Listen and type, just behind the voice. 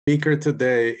Speaker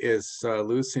today is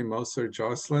Lucy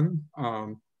Moser-Jauslin,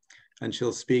 and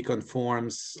she'll speak on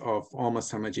forms of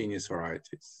almost homogeneous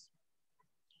varieties.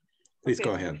 Please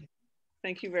go ahead.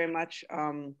 Thank you very much.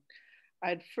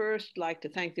 I'd first like to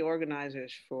thank the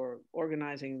organizers for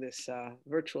organizing this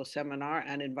virtual seminar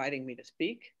and inviting me to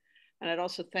speak. And I'd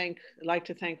also like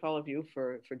to thank all of you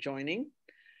for joining.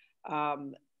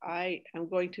 I am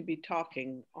going to be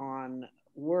talking on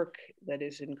work that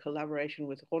is in collaboration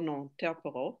with Ronan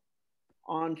Terpereau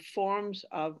on forms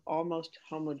of almost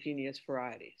homogeneous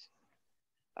varieties.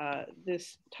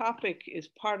 This topic is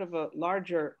part of a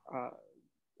larger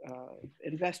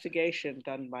investigation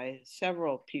done by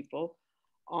several people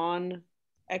on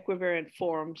equivariant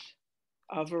forms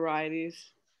of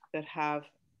varieties that have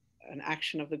an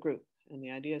action of the group. And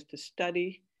the idea is to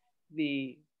study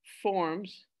the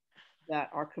forms that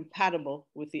are compatible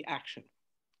with the action.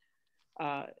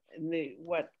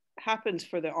 What happens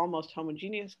for the almost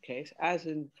homogeneous case, as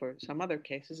in for some other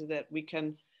cases, is that we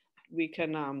can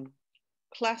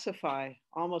classify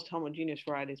almost homogeneous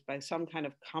varieties by some kind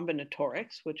of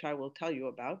combinatorics, which I will tell you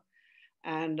about.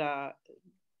 And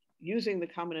using the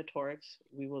combinatorics,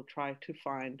 we will try to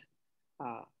find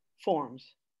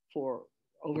forms for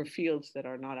over fields that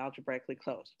are not algebraically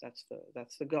closed. That's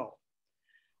the goal.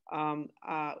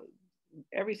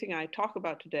 Everything I talk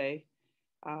about today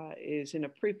is in a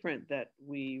preprint that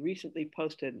we recently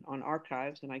posted on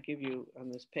archives, and I give you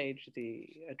on this page the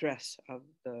address of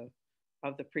the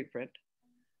preprint.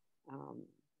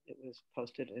 It was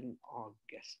posted in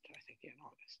August, I think, in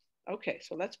August. Okay,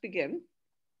 so let's begin.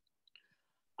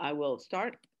 I will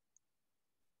start.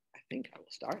 I think I will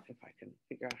start if I can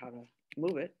figure out how to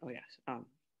move it. Oh yes,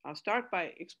 I'll start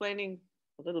by explaining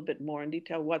a little bit more in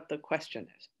detail what the question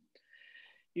is.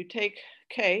 You take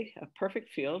K, a perfect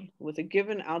field, with a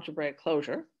given algebraic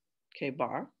closure, K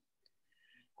bar,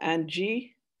 and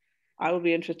G, I will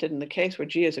be interested in the case where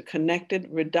G is a connected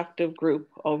reductive group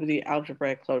over the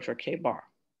algebraic closure K bar.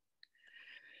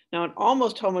 Now, an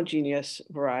almost homogeneous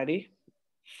variety,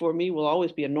 for me, will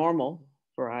always be a normal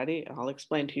variety. I'll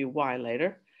explain to you why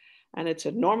later. And it's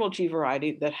a normal G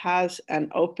variety that has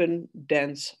an open,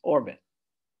 dense orbit.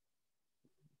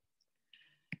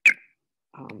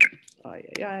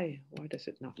 Why does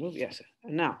it not move? Yes.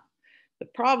 And now, the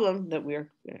problem that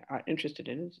we're interested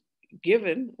in is,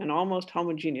 given an almost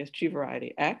homogeneous G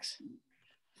variety X,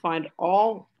 find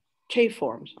all K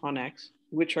forms on X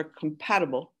which are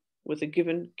compatible with a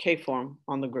given K form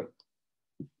on the group.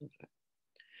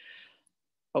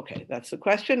 Okay, that's the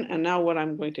question. And now what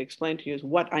I'm going to explain to you is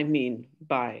what I mean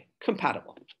by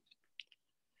compatible.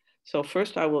 So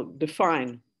first I will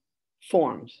define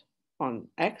forms on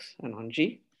X and on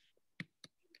G.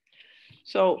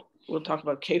 So we'll talk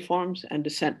about K forms and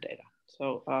descent data.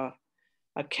 So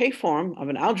a K form of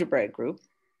an algebraic group,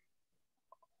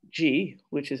 G,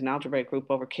 which is an algebraic group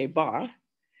over K bar,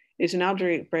 is an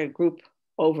algebraic group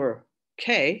over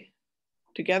K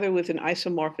together with an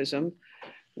isomorphism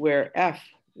where F,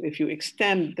 if you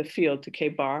extend the field to K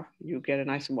bar, you get an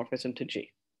isomorphism to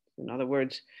G. In other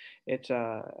words, it's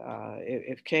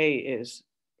if K is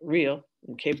real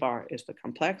and K bar is the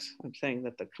complex, I'm saying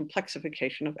that the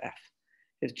complexification of F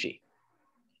is G.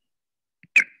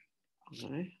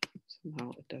 Okay.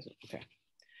 Somehow it doesn't, okay.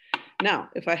 Now,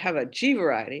 if I have a G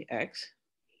variety X,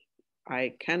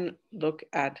 I can look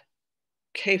at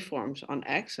K forms on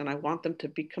X and I want them to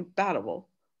be compatible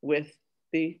with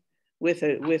a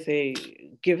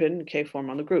given K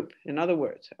form on the group. In other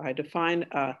words, I define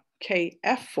a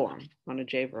KF form on a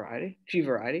G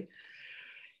variety,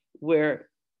 where,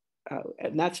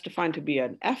 and that's defined to be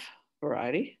an F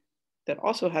variety that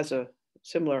also has a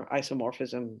similar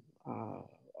isomorphism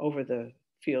over the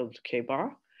field K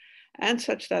bar, and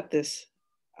such that this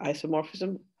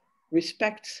isomorphism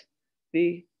respects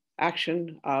the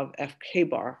action of FK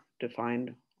bar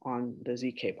defined on the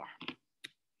ZK bar.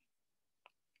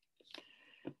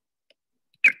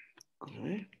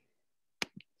 Okay.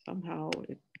 Somehow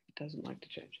it doesn't like to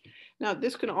change. Now,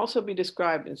 this can also be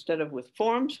described instead of with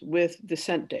forms, with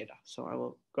descent data. So I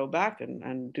will go back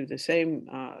and do the same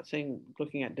thing,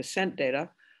 looking at descent data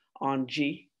on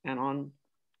G and on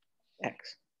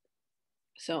X.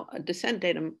 So a descent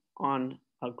datum on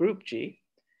a group G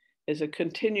is a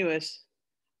continuous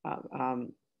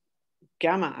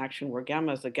gamma action where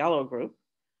gamma is the Galois group.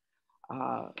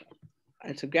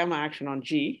 It's a gamma action on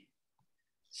G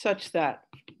such that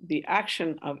the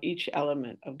action of each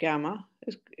element of gamma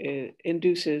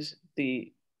induces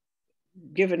the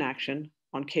given action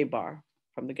on K bar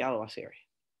from the Galois theory,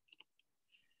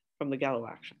 from the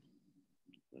Galois action.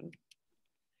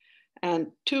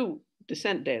 And two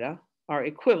descent data are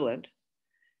equivalent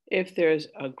if there's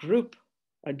a group,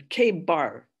 a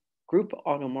K-bar group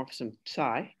automorphism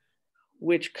psi,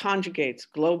 which conjugates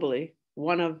globally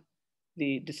one of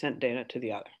the descent data to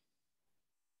the other.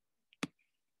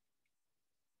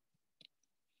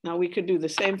 Now we could do the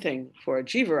same thing for a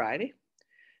G variety.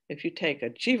 If you take a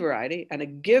G variety and a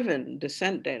given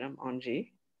descent datum on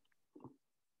G,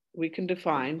 we can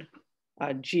define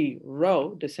a G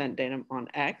rho descent datum on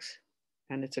X,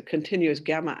 and it's a continuous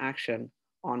gamma action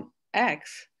on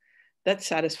X that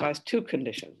satisfies two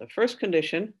conditions. The first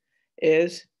condition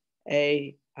is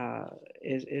the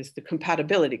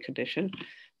compatibility condition,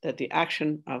 that the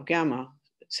action of gamma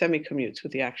semi-commutes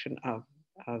with the action of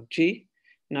G.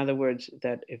 In other words,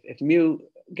 that if mu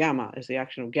gamma is the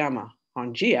action of gamma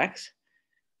on Gx,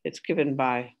 it's given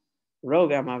by rho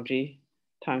gamma of G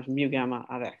times mu gamma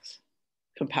of X,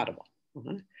 compatible.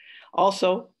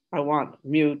 Also, I want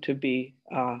mu to be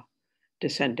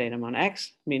descent datum on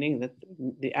X, meaning that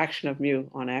the action of mu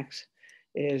on X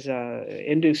is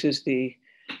induces the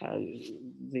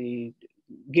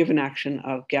given action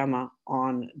of gamma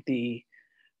on the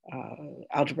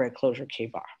algebraic closure K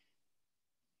bar.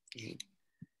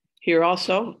 Here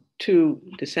also, two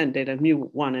descent data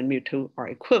mu1 and mu2 are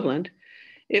equivalent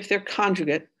if they're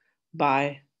conjugate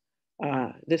by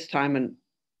this time an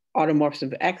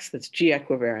automorphism of X that's G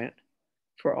equivariant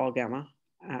for all gamma,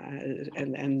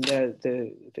 and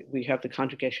we have the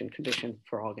conjugation condition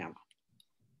for all gamma.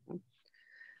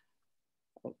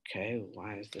 Okay,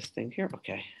 why is this thing here?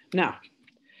 Okay, now,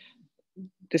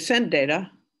 descent data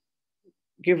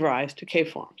give rise to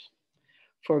K-forms.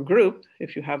 For a group,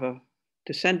 if you have a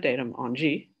descent datum on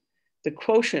G, the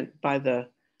quotient by the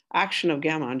action of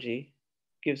gamma on G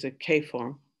gives a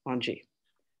K-form on G.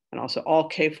 And also all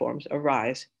K-forms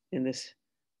arise in this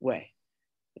way.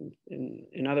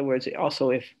 In other words, also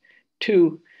if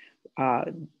two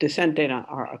descent data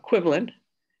are equivalent,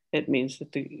 it means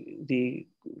that the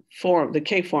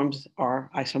K-forms are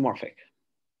isomorphic.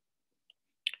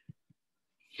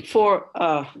 For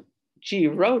G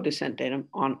rho descent datum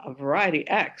on a variety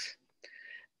X,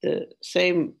 the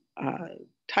same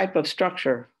type of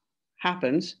structure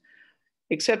happens,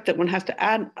 except that one has to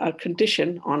add a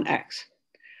condition on X.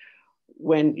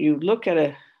 When you look at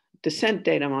a descent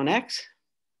datum on X,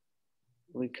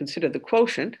 we consider the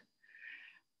quotient.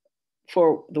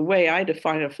 For the way I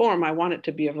define a form, I want it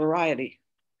to be a variety.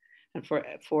 And for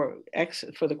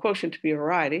the quotient to be a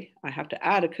variety, I have to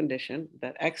add a condition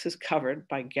that X is covered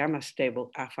by gamma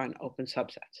stable affine open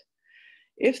subsets.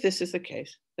 If this is the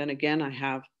case, then again, I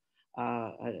have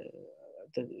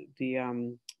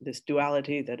this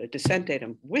duality that a descent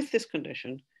datum with this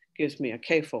condition gives me a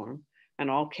K form, and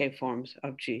all K forms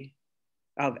of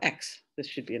X, this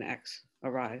should be an X,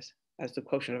 arise as the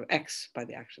quotient of X by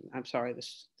the action. I'm sorry,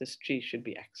 this G should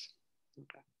be X.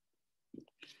 Okay.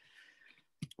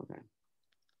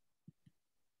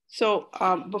 So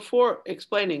before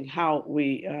explaining how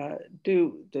we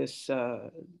do this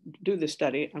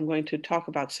study, I'm going to talk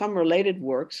about some related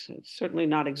works. It's certainly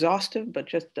not exhaustive, but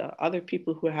just other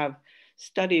people who have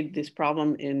studied this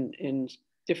problem in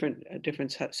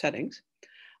different settings.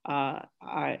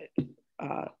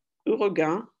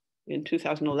 Uruguin in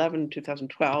 2011,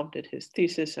 2012 did his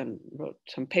thesis and wrote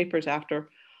some papers after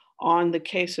on the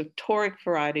case of toric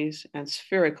varieties and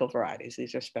spherical varieties.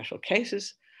 These are special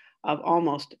cases of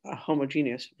almost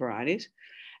homogeneous varieties.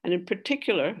 And in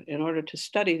particular, in order to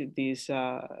study these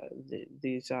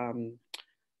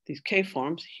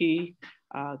K-forms, he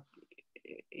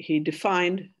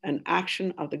defined an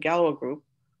action of the Galois group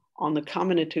on the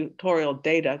combinatorial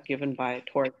data given by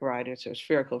toric varieties or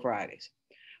spherical varieties.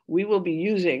 We will be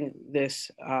using this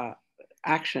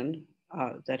action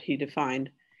that he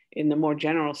defined in the more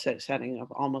general setting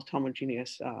of almost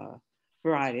homogeneous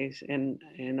varieties in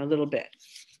a little bit.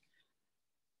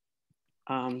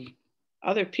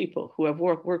 Other people who have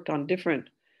worked on different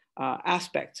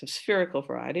aspects of spherical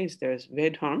varieties, there's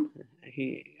Vedhorn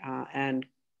and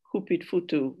Hupit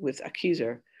Futu with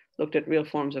Akizer looked at real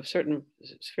forms of certain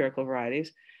spherical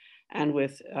varieties, and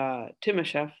with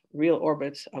Timoshev, real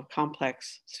orbits of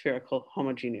complex spherical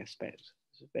homogeneous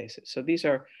bases. So these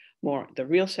are more the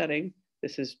real setting.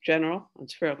 This is general and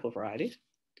spherical varieties.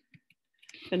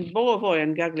 And Bolovoy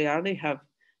and Gagliardi have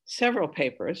several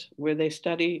papers where they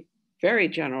study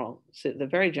the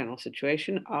very general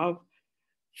situation of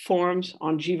forms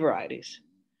on G varieties.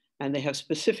 And they have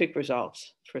specific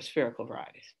results for spherical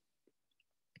varieties.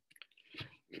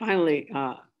 Finally,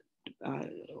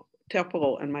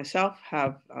 Terpereau and myself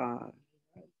have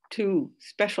two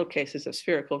special cases of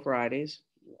spherical varieties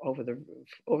over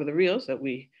the reals that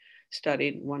we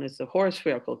studied. One is the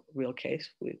horospherical real case,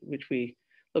 which we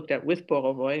looked at with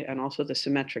Borovoy, and also the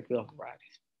symmetric Wilk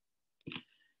varieties.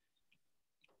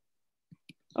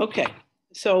 Okay,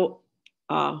 so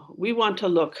we want to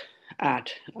look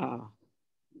at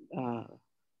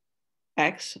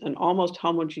X, an almost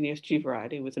homogeneous G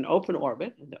variety with an open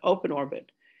orbit. And the open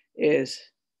orbit is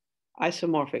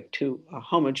isomorphic to a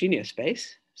homogeneous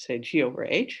space, say G over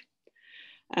H.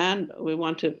 And we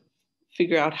want to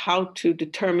figure out how to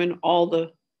determine all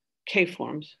the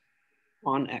K-forms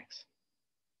on X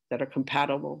that are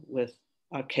compatible with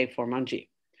a K-form on G.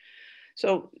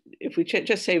 So if we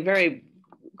just say very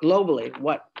globally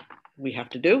what we have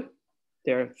to do,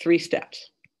 there are 3 steps.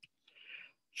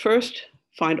 First,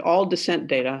 find all descent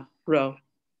data rho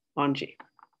on G.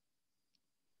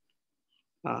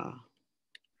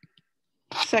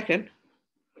 Second,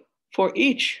 for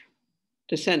each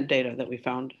descent data that we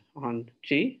found on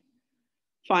G,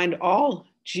 find all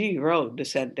G rho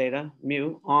descent data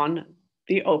mu on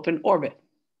the open orbit.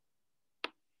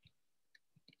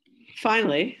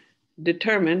 Finally,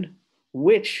 determine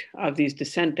which of these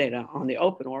descent data on the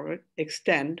open orbit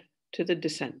extend to the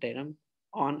descent datum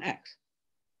on X.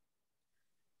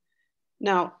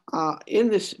 Now, in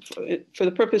this, for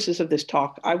the purposes of this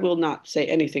talk, I will not say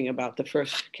anything about the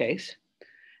first case,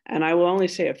 and I will only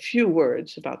say a few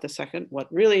words about the second.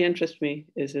 What really interests me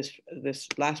is this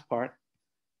last part,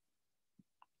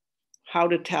 how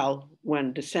to tell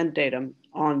when descent datum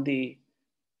on the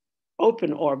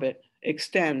open orbit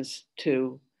extends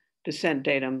to descent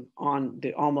datum on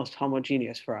the almost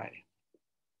homogeneous variety.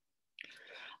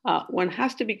 One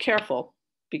has to be careful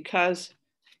because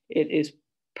it is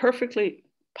perfectly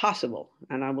possible,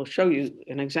 and I will show you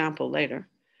an example later,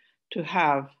 to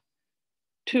have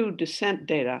 2 descent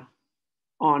data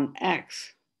on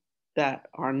X that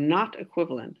are not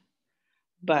equivalent,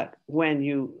 but when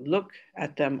you look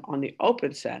at them on the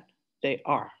open set, they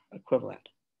are equivalent.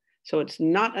 So it's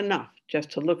not enough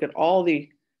just to look at all the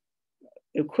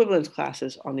equivalence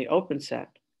classes on the open set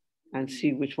and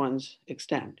see which ones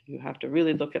extend. You have to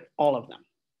really look at all of them.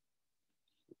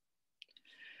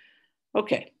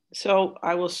 Okay, so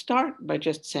I will start by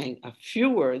just saying a few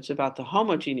words about the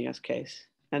homogeneous case,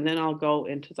 and then I'll go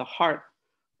into the heart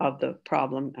of the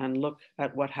problem and look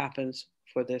at what happens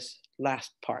for this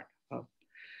last part of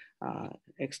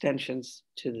extensions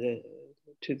to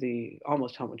the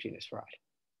almost homogeneous variety.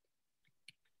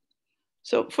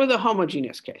 So for the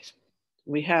homogeneous case,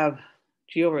 we have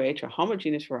G over H, a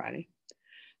homogeneous variety,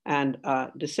 and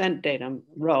descent datum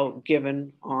rho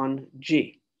given on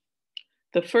G.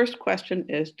 The first question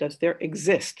is, does there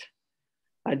exist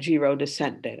a G rho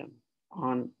descent datum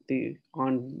on the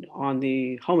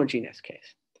homogeneous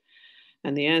case?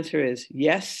 And the answer is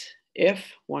yes,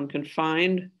 if one can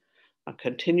find a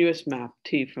continuous map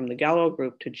T from the Galois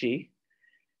group to G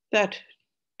that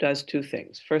does 2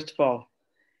 things. First of all,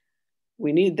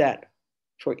 we need that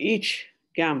for each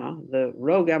gamma, the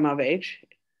rho gamma of H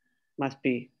must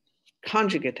be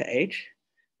conjugate to H,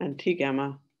 and T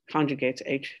gamma conjugates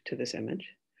H to this image.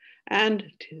 And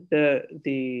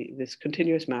this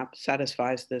continuous map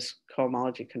satisfies this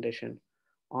cohomology condition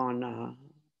for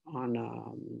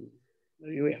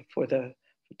the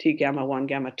T gamma 1,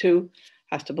 gamma 2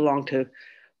 has to belong to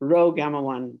rho gamma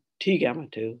 1, T gamma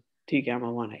 2, T gamma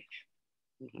 1H.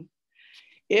 Okay.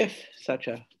 If such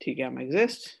a T gamma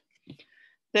exists,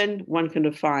 then one can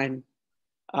define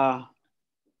a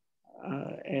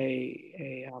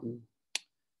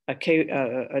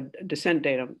descent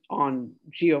datum on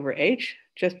G over H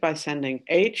just by sending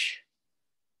H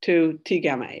to T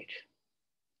gamma H.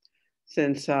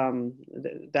 Since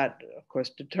that, of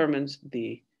course, determines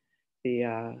the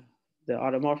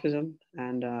automorphism,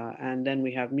 and then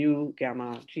we have mu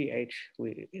gamma GH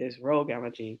is rho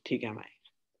gamma G T gamma H.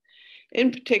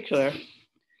 In particular,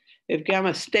 if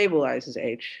gamma stabilizes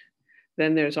H,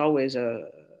 then there's always a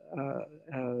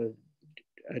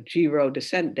G rho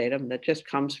descent datum that just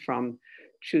comes from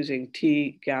choosing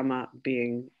T gamma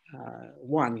being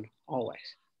 1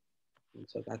 always. And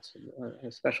so that's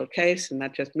a special case, and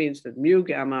that just means that mu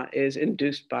gamma is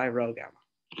induced by rho gamma.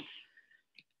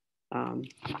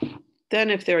 Then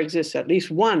if there exists at least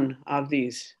one of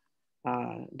these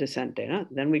descent data,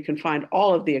 then we can find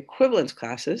all of the equivalence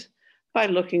classes by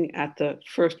looking at the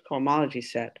first cohomology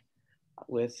set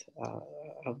with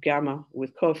of gamma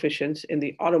with coefficients in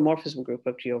the automorphism group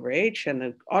of G over H, and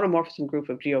the automorphism group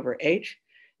of G over H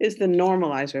is the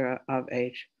normalizer of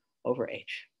H over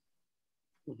H.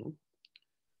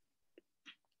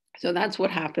 So that's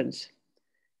what happens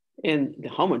in the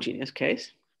homogeneous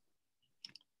case.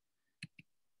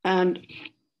 And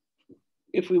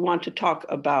if we want to talk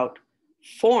about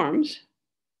forms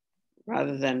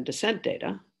rather than descent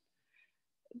data,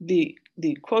 the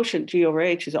the quotient G over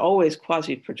H is always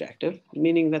quasi-projective,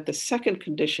 meaning that the second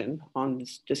condition on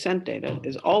this descent data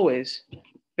is always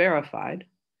verified,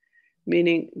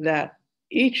 meaning that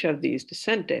each of these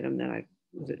descent datum that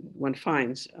one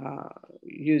finds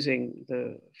using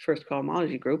the first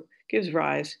cohomology group gives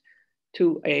rise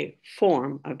to a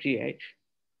form of GH,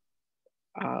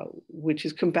 which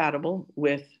is compatible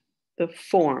with the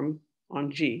form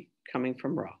on G coming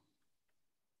from rho.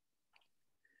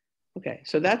 Okay,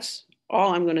 so that's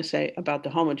all I'm going to say about the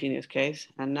homogeneous case.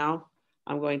 And now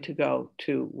I'm going to go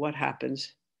to what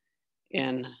happens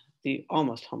in the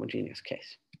almost homogeneous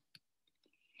case.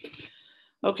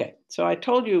 Okay, so I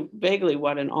told you vaguely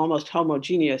what an almost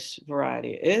homogeneous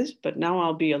variety is, but now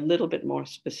I'll be a little bit more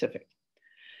specific.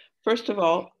 First of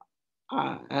all,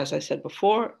 as I said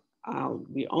before, I'll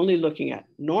be only looking at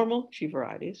normal G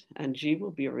varieties, and G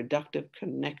will be a reductive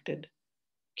connected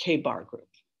K-bar group.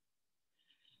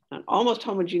 An almost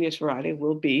homogeneous variety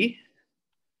will be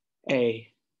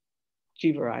a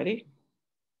G variety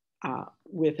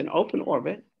with an open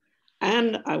orbit,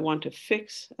 and I want to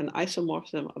fix an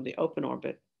isomorphism of the open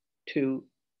orbit to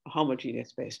a homogeneous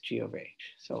space G over H.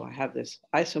 So I have this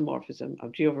isomorphism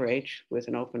of G over H with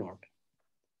an open orbit.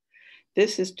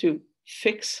 This is to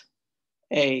fix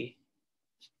a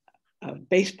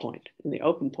base point in the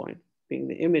open point, being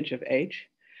the image of H,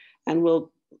 and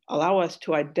will allow us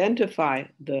to identify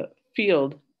the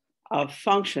field of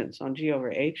functions on G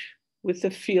over H with the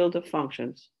field of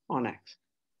functions on X.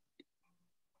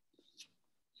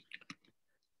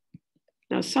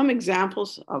 Now, some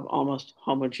examples of almost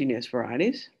homogeneous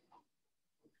varieties: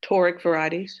 toric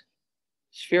varieties,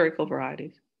 spherical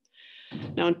varieties.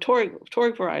 Now,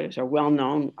 toric varieties are well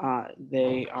known.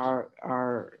 They are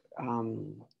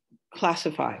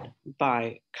classified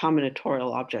by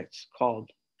combinatorial objects called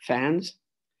fans.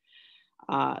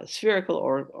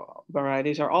 Spherical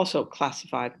varieties are also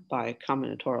classified by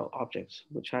combinatorial objects,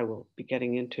 which I will be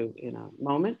getting into in a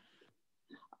moment.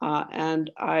 And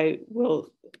I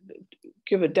will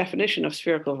give a definition of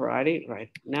spherical variety right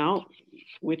now,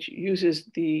 which uses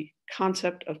the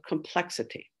concept of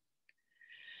complexity.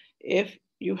 If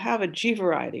you have a G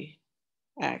variety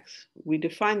X, we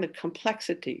define the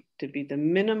complexity to be the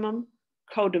minimum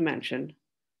codimension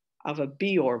of a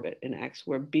B orbit in X,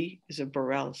 where B is a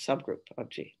Borel subgroup of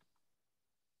G.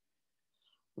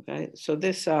 Okay, so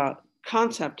this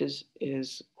concept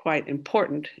is quite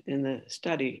important in the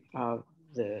study of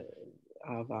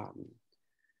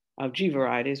G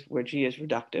varieties where G is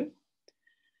reductive.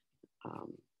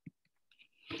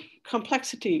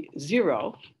 Complexity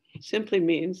 0 simply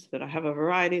means that I have a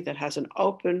variety that has an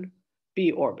open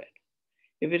B orbit.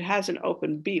 If it has an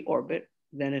open B orbit,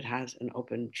 then it has an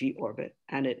open G orbit,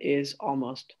 and it is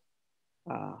almost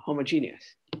homogeneous.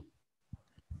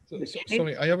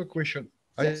 Sorry, I have a question.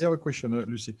 Yes. I have a question,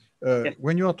 Lucy. Yes.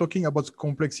 When you are talking about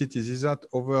complexities, is that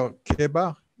over K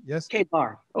bar? Yes? K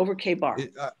bar, over K bar.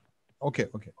 Okay,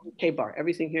 okay. K bar,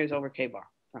 everything here is over K bar.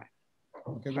 Right.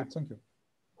 Okay, good, thank you.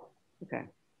 Okay,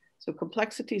 so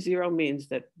complexity 0 means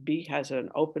that B has an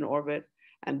open orbit,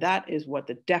 and that is what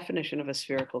the definition of a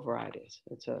spherical variety is.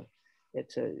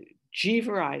 It's a G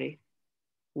variety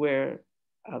where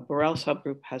a Borel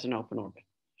subgroup has an open orbit.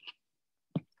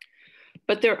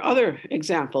 But there are other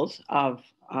examples of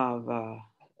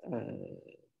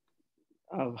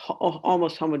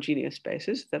almost homogeneous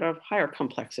spaces that are of higher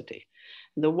complexity.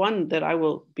 The one that I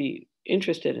will be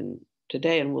interested in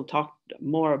today, and we'll talk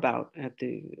more about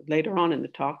later on in the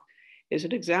talk, is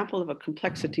an example of a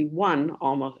complexity 1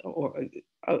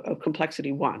 a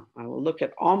complexity 1. I will look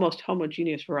at almost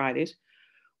homogeneous varieties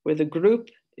where the group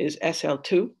is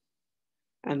SL2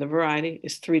 and the variety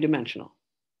is 3-dimensional.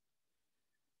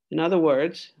 In other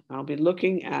words, I'll be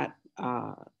looking at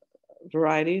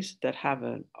varieties that have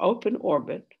an open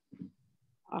orbit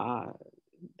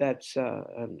that's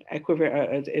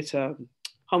it's a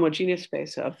homogeneous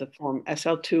space of the form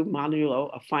SL2 modulo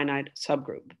a finite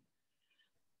subgroup.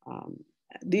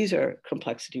 These are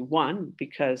complexity 1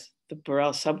 because the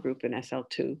Borel subgroup in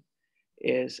SL2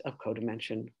 is of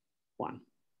codimension 1.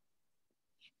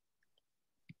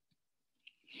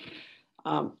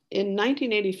 In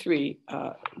 1983,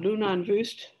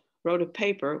 Luna-Vust wrote a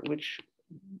paper which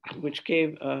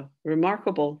gave a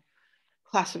remarkable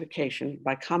classification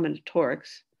by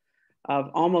combinatorics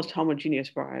of almost homogeneous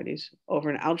varieties over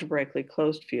an algebraically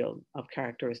closed field of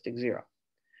characteristic 0.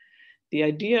 The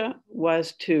idea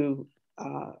was to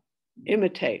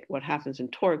imitate what happens in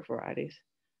toric varieties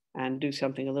and do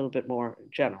something a little bit more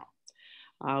general.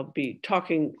 I'll be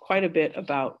talking quite a bit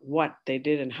about what they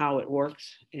did and how it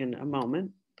works in a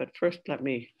moment, but first let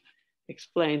me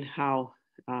explain how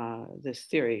this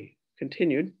theory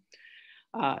continued.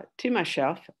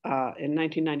 Timashev in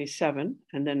 1997,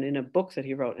 and then in a book that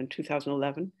he wrote in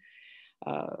 2011,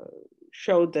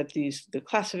 showed that the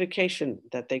classification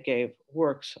that they gave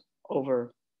works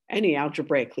over any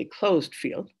algebraically closed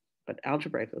field, but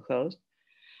algebraically closed.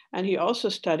 And he also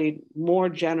studied more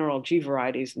general G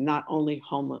varieties, not only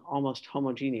almost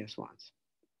homogeneous ones.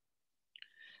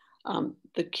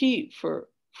 The key for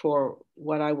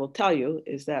what I will tell you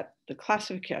is that the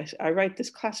classification, I write this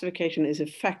classification is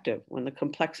effective when the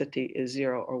complexity is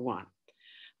 0 or 1.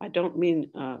 I don't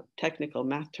mean a technical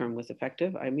math term with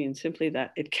effective. I mean simply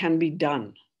that it can be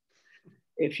done.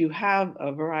 If you have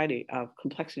a variety of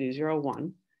complexity 0,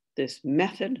 1, this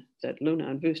method that Luna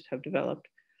and Vust have developed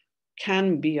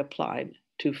can be applied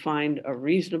to find a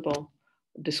reasonable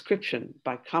description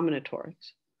by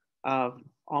combinatorics of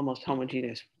almost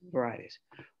homogeneous varieties.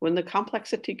 When the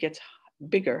complexity gets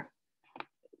bigger,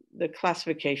 the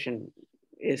classification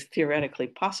is theoretically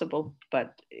possible,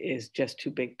 but is just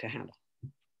too big to handle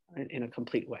in a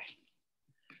complete way.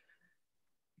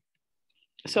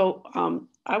 So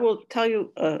I will tell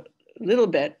you a little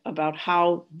bit about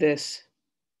how this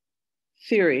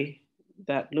theory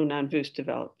that Luna and Vust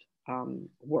developed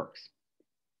works.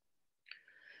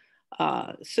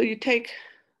 So you take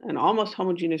an almost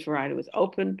homogeneous variety with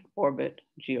open orbit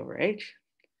G over H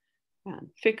and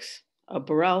fix a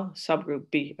Borel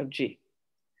subgroup B of G.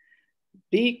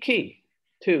 The key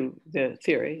to the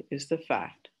theory is the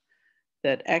fact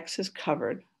that X is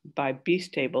covered by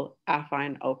B-stable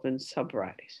affine open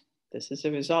subvarieties. This is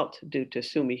a result due to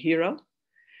Sumihiro.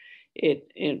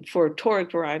 For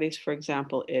toric varieties, for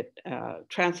example, it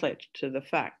translates to the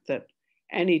fact that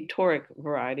any toric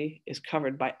variety is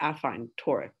covered by affine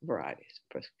toric varieties,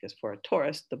 because for a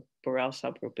torus, the Borel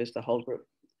subgroup is the whole group.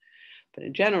 But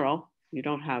in general, you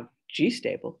don't have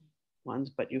G-stable ones,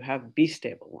 but you have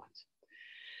B-stable ones.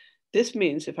 This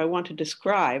means if I want to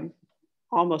describe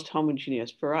almost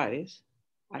homogeneous varieties,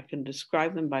 I can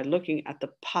describe them by looking at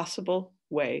the possible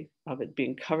way of it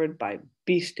being covered by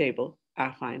B-stable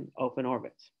affine open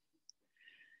orbits.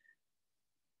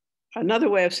 Another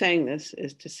way of saying this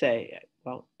is to say,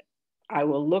 well, I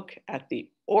will look at the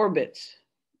orbits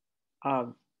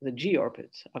of the G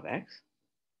orbits of X.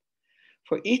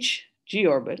 For each G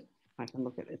orbit, I can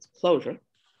look at its closure.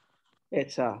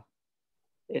 It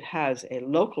has a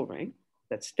local ring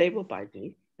that's stable by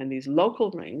G, and these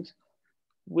local rings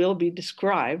will be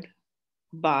described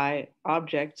by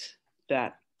objects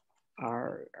that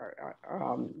are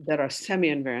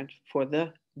semi-invariant for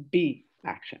the B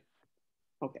action.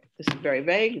 Okay, this is very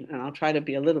vague, and I'll try to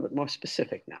be a little bit more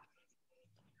specific now.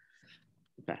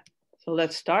 Okay, so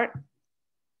let's start.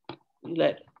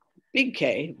 Let big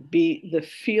K be the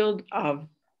field of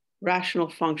rational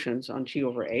functions on G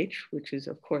over H, which is,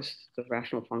 of course, the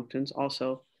rational functions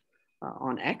also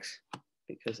on X,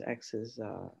 because X is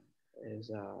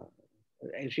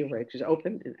G over H is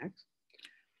open in X.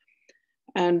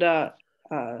 And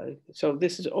so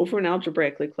this is over an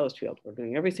algebraically closed field. We're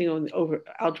doing everything over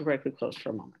algebraically closed for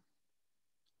a moment.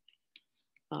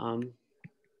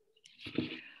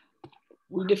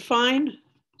 We define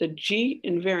the G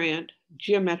invariant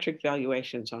geometric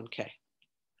valuations on K.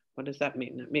 What does that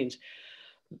mean? That means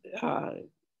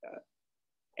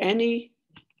any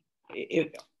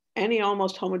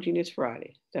almost homogeneous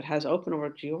variety that has open over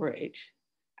G over H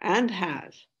and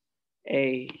has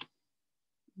a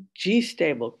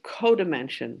G-stable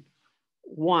codimension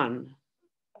 1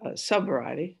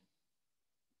 subvariety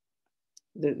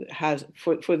that has,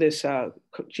 for this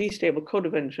G-stable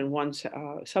codimension 1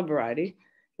 subvariety,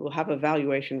 it will have a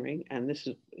valuation ring, and this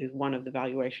is one of the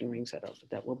valuation rings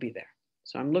that will be there.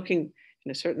 So I'm looking,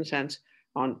 in a certain sense,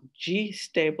 on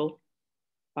G-stable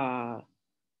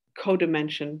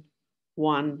codimension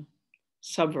 1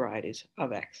 subvarieties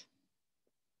of X.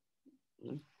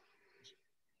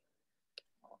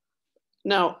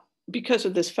 Now, because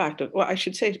of this fact, well, I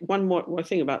should say one more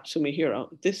thing about Sumihiro.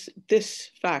 This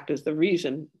fact is the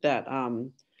reason that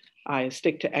I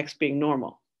stick to X being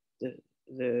normal.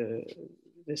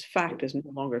 This fact is no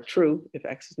longer true if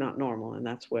X is not normal, and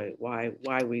that's why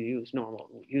we use normal.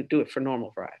 You do it for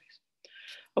normal varieties.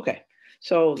 Okay,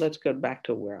 so let's go back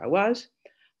to where I was.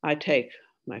 I take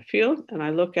my field and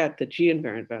I look at the G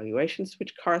invariant valuations,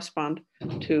 which correspond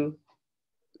to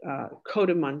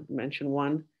codimension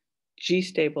 1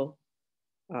 G-stable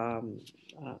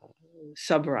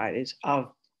subvarieties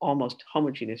of almost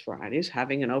homogeneous varieties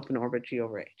having an open orbit G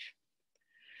over H.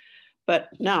 But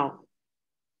now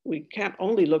we can't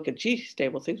only look at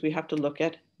G-stable things, we have to look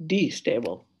at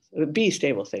B-stable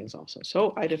things also.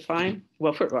 So I define,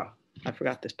 well, I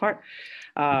forgot this part.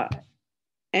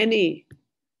 Any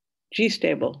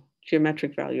G-stable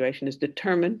geometric valuation is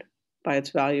determined by its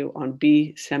value on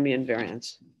B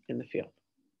semi-invariants in the field.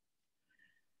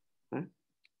 Okay.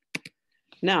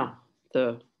 Now,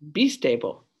 the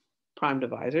B-stable prime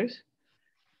divisors,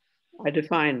 I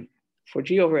define for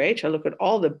G over H, I look at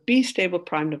all the B-stable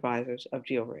prime divisors of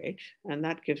G over H, and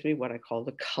that gives me what I call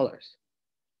the colors.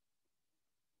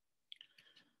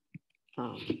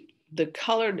 The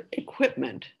colored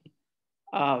equipment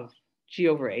of G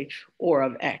over H or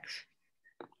of X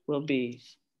will be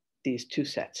these two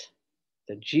sets,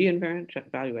 the G invariant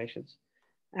valuations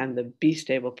and the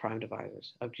B-stable prime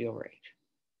divisors of G over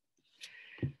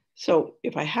H. So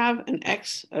if I have an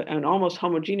X, an almost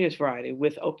homogeneous variety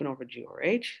with open over G over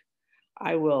H,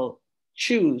 I will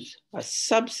choose a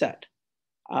subset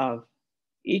of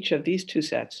each of these two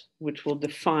sets, which will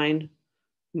define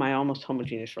my almost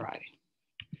homogeneous variety.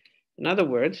 In other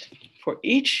words, for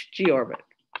each G orbit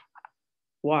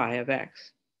Y of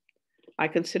X, I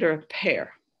consider a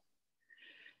pair.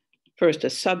 First, a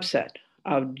subset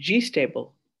of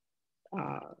G-stable,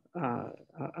 of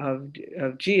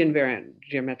G invariant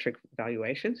geometric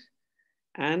valuations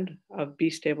and of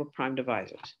B-stable prime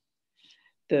divisors.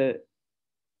 The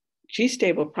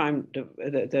G-stable prime,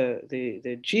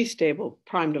 the G-stable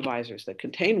prime divisors that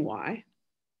contain Y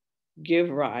give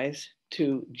rise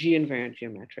to G invariant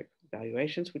geometric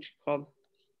valuations, which are called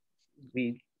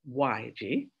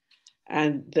VYG,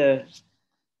 and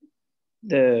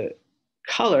the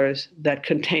colors that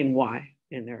contain Y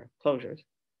in their closures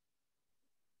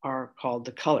are called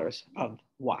the colors of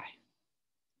Y.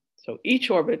 So each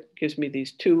orbit gives me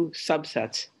these two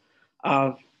subsets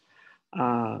of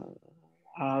the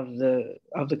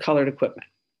colored equipment.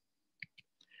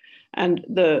 And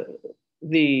the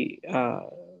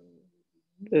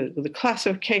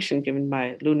classification given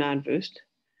by Luna-Vust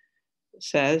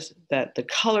says that the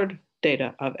colored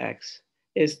data of X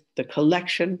is the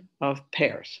collection of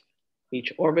pairs.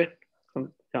 Each orbit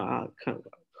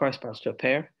corresponds to a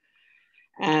pair.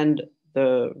 And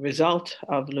the result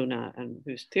of Luna and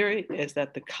Vust theory is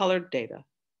that the colored data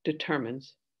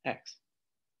determines X.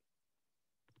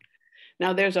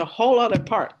 Now there's a whole other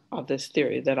part of this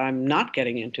theory that I'm not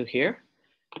getting into here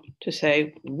to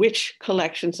say which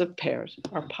collections of pairs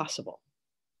are possible.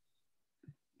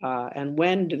 And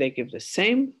when do they give the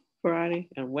same variety,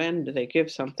 and when do they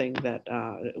give something that,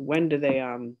 when do they,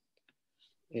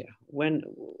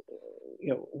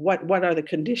 what are the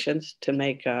conditions to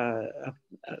make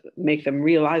them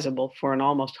realizable for an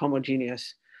almost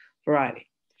homogeneous variety?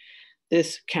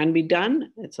 This can be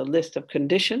done. It's a list of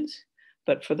conditions,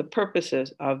 but for the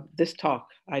purposes of this talk,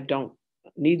 I don't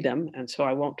need them, and so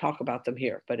I won't talk about them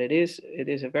here. But it is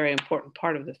a very important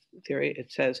part of the theory.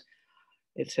 It says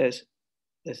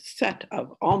the set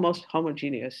of almost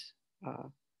homogeneous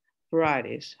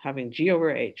varieties having G over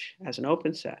H as an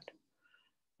open set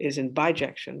is in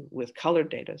bijection with colored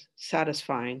data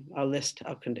satisfying a list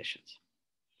of conditions.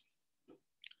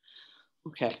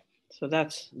 Okay, so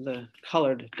that's the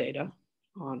colored data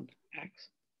on X.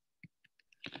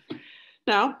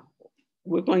 Now,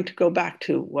 we're going to go back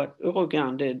to what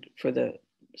Ronan did for the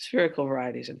spherical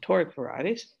varieties and toric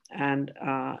varieties and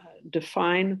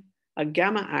define a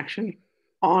gamma action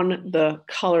on the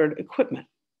colored equipment.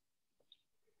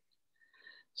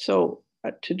 So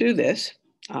to do this,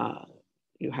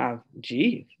 you have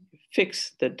G,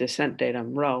 fix the descent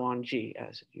datum rho on G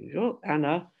as usual, and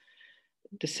a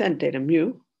descent datum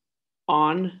mu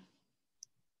on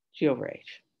G over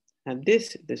H. And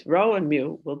this rho and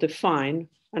mu will define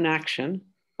an action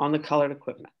on the colored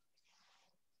equipment.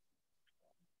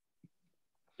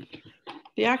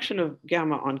 The action of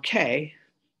gamma on K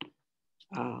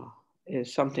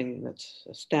is something that's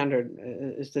a standard,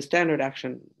 is the standard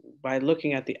action by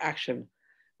looking at the action.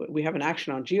 We have an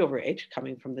action on G over H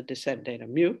coming from the descent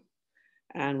datum mu,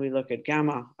 and we look at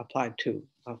gamma applied to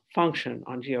a function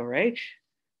on G over H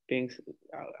being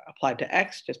applied to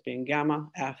X, just being gamma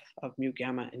f of mu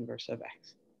gamma inverse of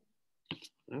X.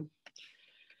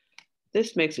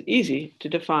 This makes it easy to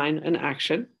define an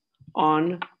action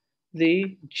on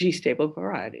the G-stable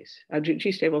varieties,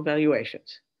 G-stable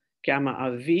valuations. Gamma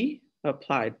of V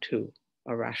applied to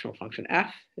a rational function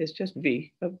f is just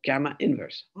V of gamma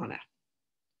inverse on f.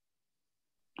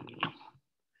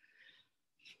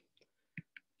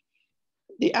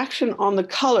 The action on the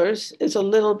colors is a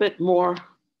little bit more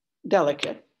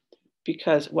delicate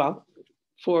because, well,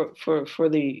 for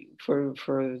the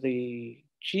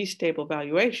G-stable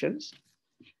valuations,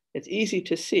 it's easy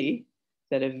to see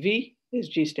that if V is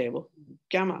G-stable,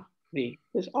 gamma V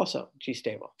is also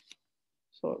G-stable.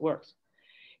 So it works.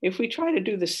 If we try to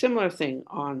do the similar thing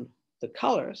on the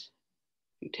colors,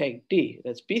 you take D,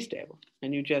 that's B-stable,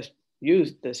 and you just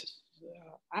used this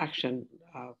action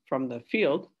from the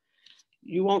field,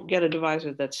 you won't get a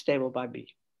divisor that's stable by B.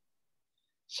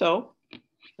 So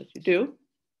what you do,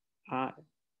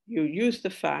 you use the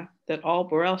fact that all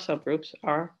Borel subgroups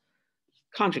are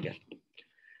conjugate.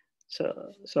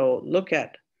 So look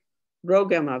at rho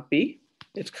gamma of B,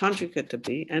 it's conjugate to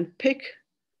B, and pick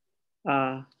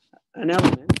an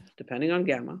element, depending on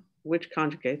gamma, which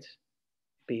conjugates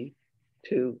B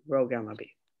to rho gamma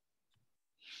B.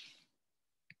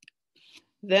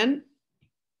 Then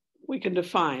we can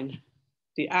define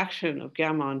the action of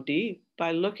gamma on D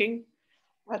by looking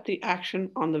at the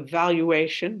action on the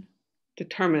valuation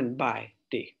determined by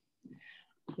D.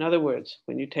 In other words,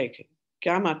 when you take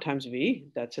gamma times V,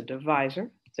 that's a divisor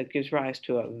that gives rise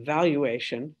to a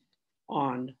valuation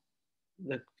on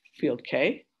the field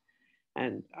K.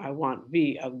 And I want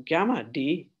V of gamma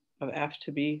D of F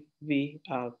to be V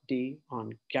of D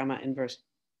on gamma inverse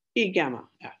E gamma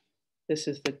F. This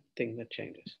is the thing that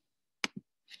changes.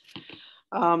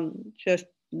 Just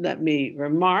let me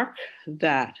remark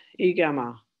that E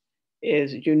gamma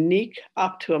is unique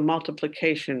up to a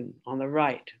multiplication on the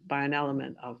right by an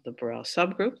element of the Borel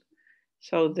subgroup.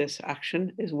 So this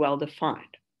action is well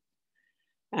defined.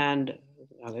 And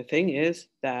the other thing is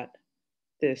that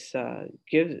this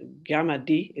gives gamma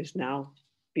D is now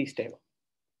B stable.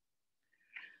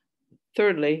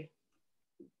 Thirdly,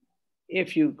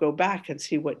 if you go back and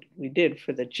see what we did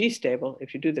for the G stable,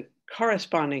 if you do the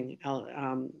corresponding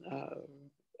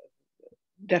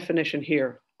definition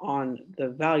here on the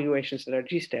valuations that are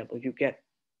G stable, you get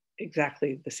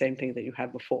exactly the same thing that you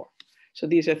had before. So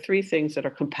these are three things that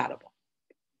are compatible.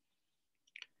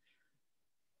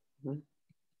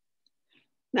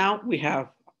 Now we have,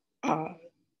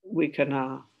 we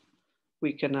can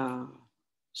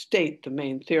state the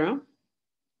main theorem.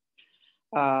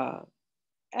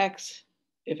 If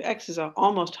X is an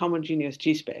almost homogeneous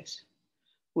G space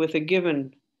with a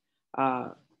given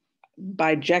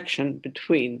bijection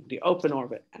between the open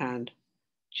orbit and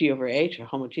G over H, a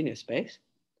homogeneous space,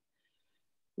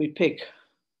 we pick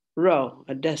rho,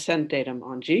 a descent datum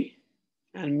on G,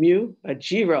 and mu, a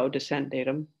G rho descent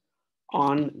datum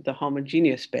on the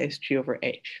homogeneous space G over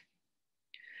H.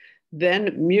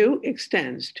 Then mu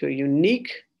extends to a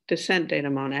unique descent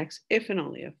datum on X if and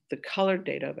only if the colored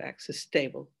data of X is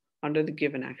stable under the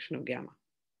given action of gamma.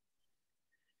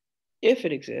 If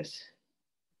it exists,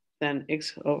 then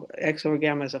X over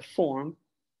gamma is a form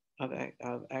of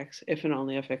X if and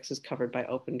only if X is covered by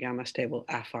open gamma stable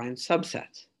affine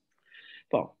subsets.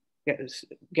 Well,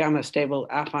 gamma stable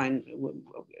affine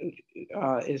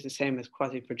is the same as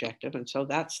quasi-projective, and so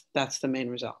that's the main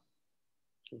result.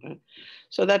 Okay,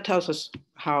 so that tells us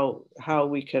how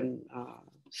we can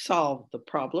solve the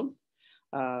problem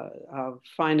of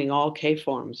finding all K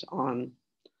forms on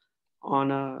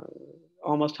a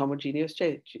almost homogeneous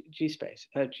G space,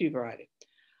 G variety.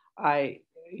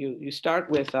 You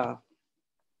start with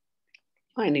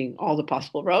finding all the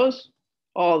possible rows,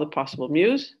 all the possible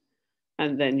mu's,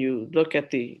 and then you look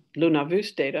at the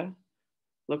Luna-Vust data,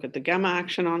 look at the gamma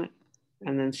action on it,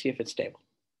 and then see if it's stable.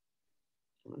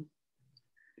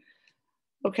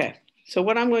 Okay, so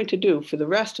what I'm going to do for the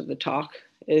rest of the talk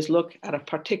is look at a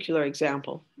particular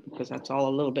example, because that's all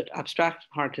a little bit abstract,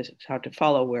 hard to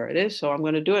follow where it is. So I'm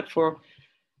going to do it for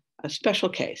a special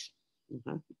case.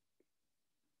 Okay.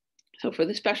 So for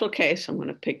this special case, I'm going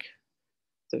to pick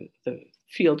the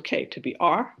field K to be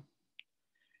R,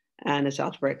 and its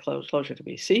algebraic closure to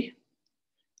be C,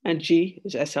 and G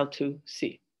is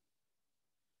SL2C.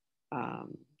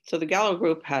 So the Galois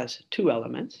group has two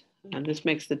elements, and this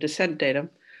makes the descent datum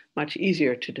much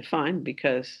easier to define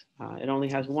because it only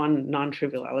has one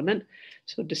non-trivial element.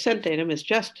 So descent datum is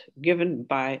just given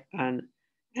by an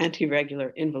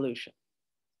anti-regular involution.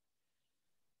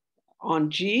 On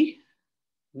G,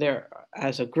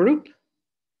 as a group,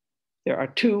 there are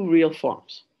two real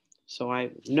forms. So I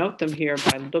note them here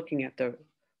by looking at the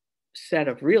set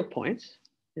of real points.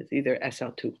 It's either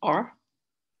SL2R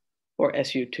or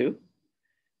SU2.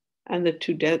 And the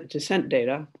two descent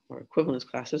data or equivalence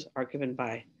classes are given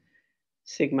by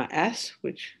sigma S,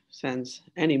 which sends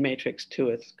any matrix to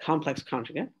its complex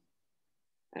conjugate,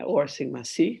 or sigma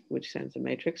C, which sends a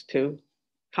matrix to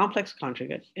complex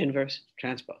conjugate inverse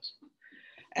transpose.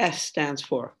 S stands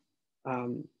for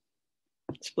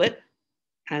split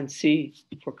and C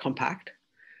for compact.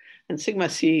 And sigma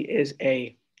C is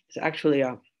actually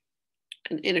an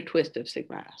inner twist of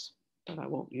sigma S, but I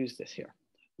won't use this here.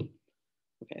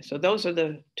 Okay, so those are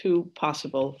the two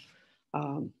possible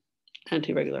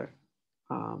anti-regular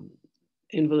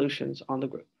involutions on the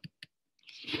group.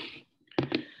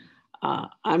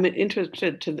 I'm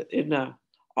interested in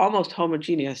almost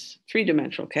homogeneous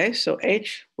three-dimensional case. So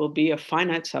H will be a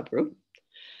finite subgroup.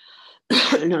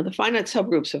 Now, the finite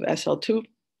subgroups of SL2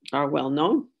 are well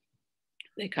known.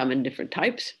 They come in different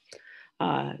types.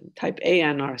 Type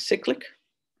AN are cyclic,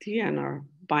 TN are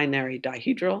binary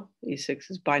dihedral,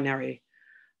 E6 is binary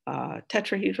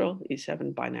tetrahedral,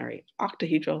 E7 binary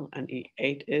octahedral, and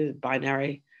E8 is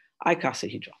binary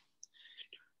icosahedral.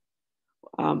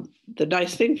 The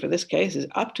nice thing for this case is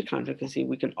up to conjugacy,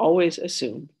 we can always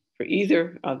assume for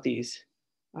either of these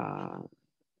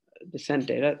descent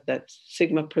data that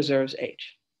sigma preserves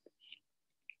H.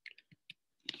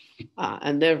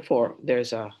 And therefore,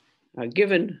 there's a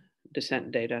given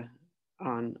descent data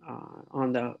on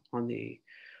the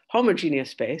homogeneous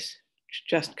space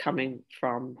just coming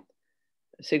from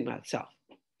sigma itself.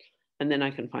 And then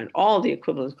I can find all the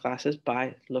equivalence classes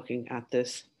by looking at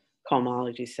this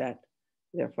cohomology set.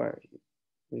 Therefore,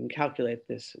 we can calculate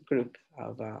this group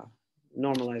of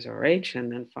normalizer H and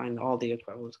then find all the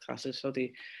equivalence classes.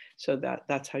 So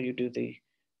that's how you do the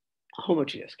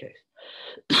homogeneous case.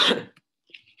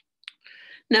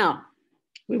 Now,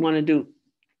 we want to do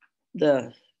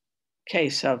the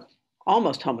case of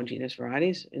almost homogeneous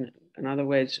varieties. In other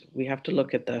words, we have to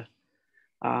look at the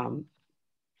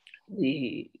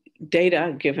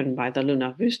data given by the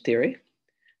Luna-Vust theory,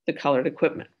 the colored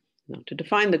equipment. Now, to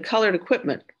define the colored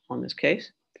equipment on this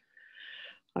case,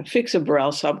 I fix a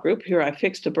Borel subgroup. Here I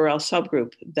fixed a Borel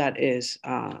subgroup that is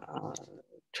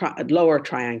lower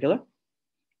triangular.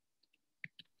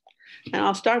 And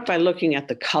I'll start by looking at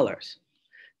the colors.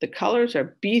 The colors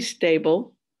are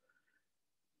B-stable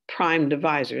prime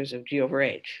divisors of G over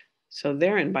H. So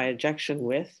they're in bijection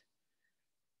with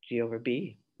G over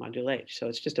B modulo H. So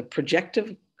it's just a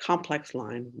projective complex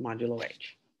line modulo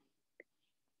H.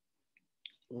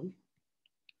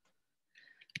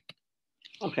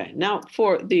 Okay, now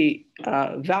for the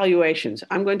valuations,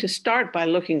 I'm going to start by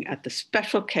looking at the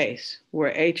special case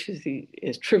where H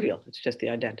is trivial. It's just the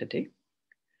identity.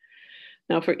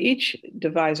 Now for each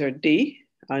divisor D,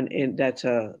 and that's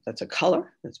a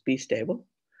color, that's B stable,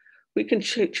 we can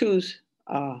choose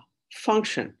a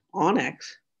function on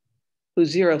X whose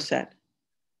zero set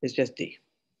is just D.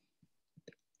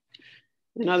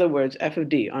 In other words, f of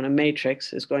D on a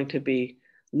matrix is going to be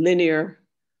linear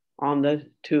on the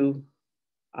two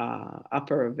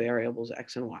upper variables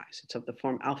X and Y. So it's of the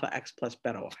form alpha X plus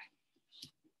beta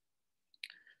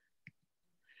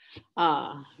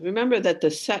Y. Remember that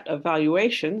the set of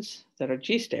valuations that are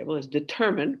G stable is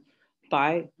determined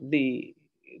by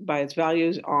its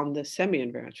values on the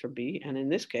semi-invariants for B. And in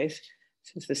this case,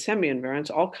 since the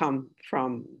semi-invariants all come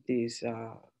from these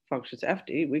functions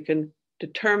FD, we can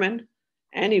determine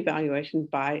any valuation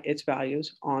by its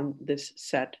values on this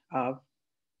set of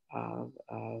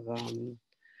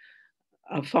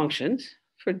functions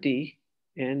for D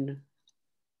in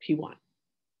P1.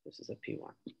 This is a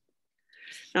P1.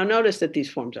 Now notice that these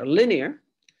forms are linear.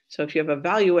 So if you have a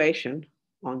valuation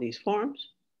on these forms,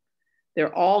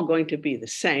 they're all going to be the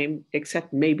same,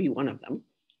 except maybe one of them.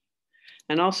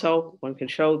 And also one can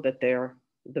show that they're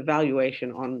the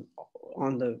valuation on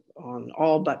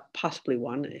all but possibly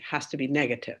one, it has to be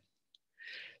negative.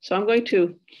 So I'm going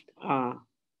to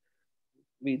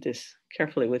read this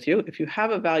carefully with you. If you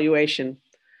have a valuation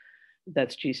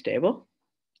that's G stable,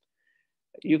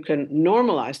 you can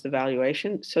normalize the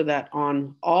valuation so that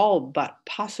on all but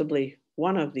possibly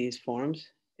one of these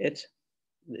forms, its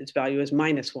value is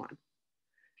 -1.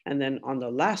 And then on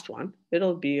the last one,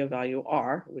 it'll be a value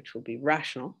R, which will be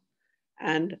rational,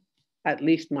 and at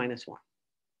least -1.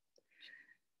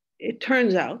 It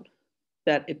turns out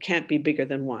that it can't be bigger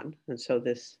than 1. And so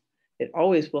it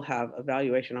always will have a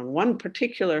valuation on one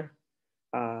particular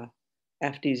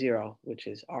FD0, which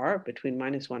is R, between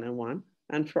 -1 and 1.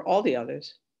 And for all the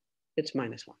others, it's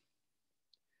 -1.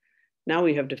 Now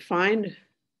we have defined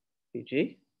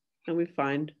VG, and we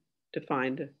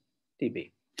defined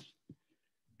DB.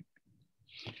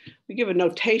 We give a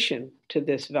notation to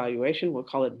this valuation. We'll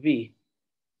call it V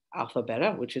alpha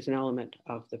beta, which is an element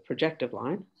of the projective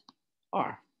line,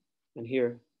 R. And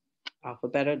here, alpha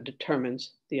beta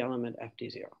determines the element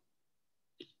FD0.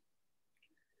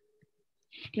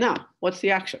 Now, what's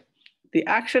the action? The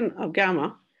action of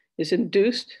gamma is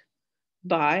induced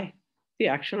by the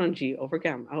action on G over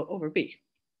gamma over B,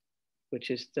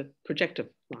 which is the projective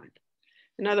line.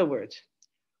 In other words,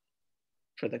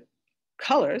 for the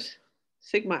colors,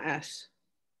 sigma S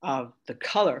of the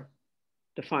color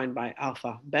defined by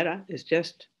alpha beta is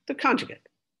just the conjugate.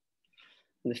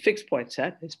 And the fixed point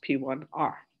set is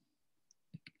P1R.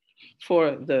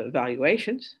 For the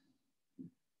valuations,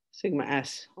 sigma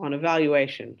S on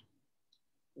evaluation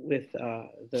with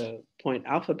the point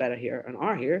alpha beta here and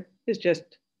R here is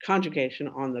just conjugation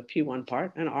on the P1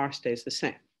 part, and R stays the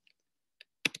same.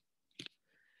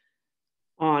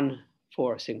 On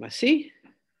for sigma C,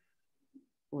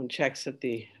 one checks that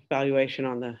the valuation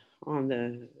on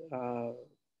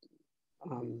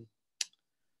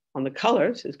the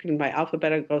colors is given by alpha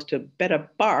beta goes to beta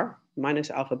bar minus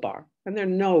alpha bar, and there are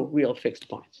no real fixed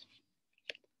points.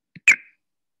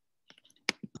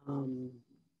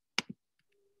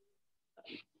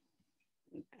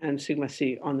 And sigma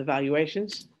C on the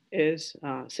valuations is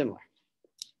similar.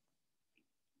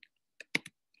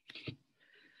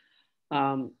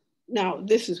 Now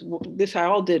this I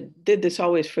all did this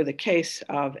always for the case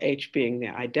of H being the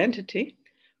identity.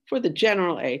 For the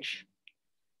general H,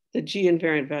 the G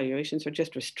invariant valuations are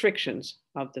just restrictions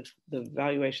of the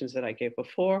valuations that I gave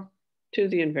before to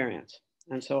the invariants.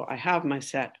 And so I have my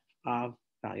set of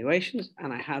valuations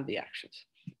and I have the actions.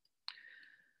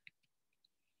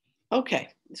 Okay,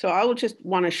 so I will just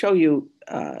want to show you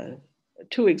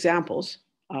two examples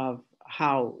of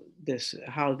how this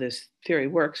theory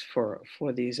works for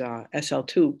these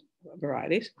SL2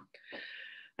 varieties.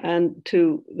 And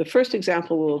the first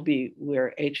example will be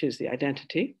where H is the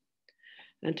identity.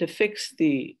 And to fix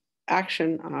the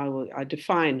action, I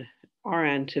define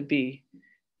Rn to be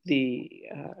the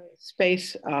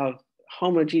space of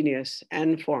homogeneous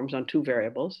n forms on two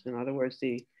variables. In other words,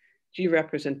 the G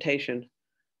representation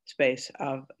space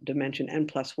of dimension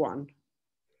n+1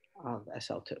 of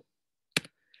SL2.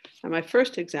 And my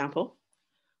first example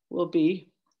will be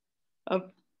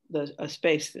of a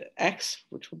space X,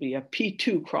 which will be a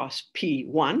P2 cross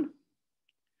P1,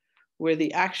 where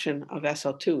the action of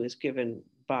SL2 is given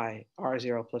by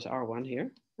R0 plus R1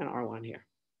 here and R1 here.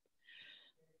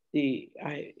 The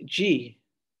G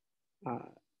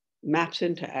maps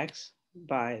into X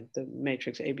by the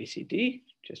matrix ABCD,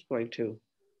 just going to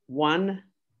 1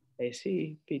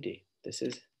 AC BD. This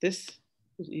is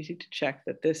easy to check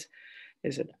that this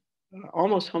is an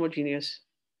almost homogeneous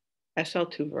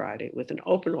SL2 variety with an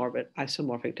open orbit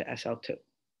isomorphic to SL2.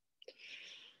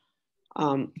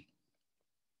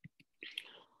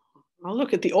 I'll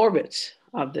look at the orbits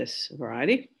of this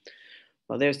variety.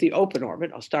 Well, there's the open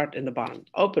orbit. I'll start in the bottom,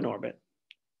 open orbit.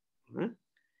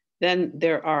 Then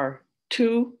there are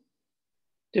two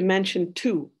dimension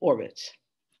 2 orbits.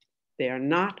 They are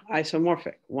not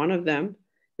isomorphic. One of them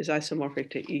is isomorphic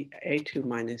to A2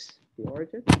 minus the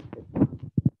origin.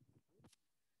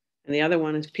 And the other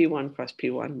one is P1 cross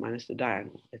P1 minus the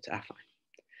diagonal. It's affine.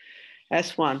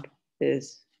 S1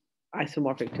 is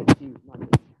isomorphic to G modulo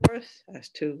torus.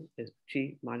 S2 is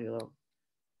G modulo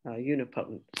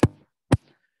unipotent.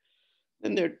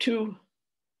 Then there are two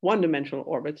one-dimensional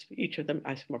orbits, each of them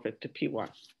isomorphic to P1.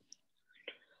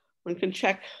 One can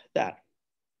check that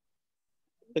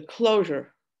the closures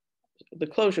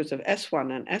of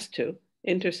S1 and S2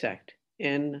 intersect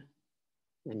in,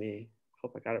 let me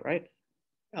hope I got it right,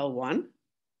 L1,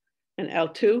 and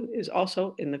L2 is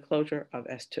also in the closure of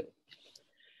S2.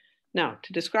 Now,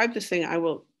 to describe this thing, I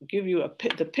will give you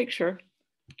the picture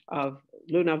of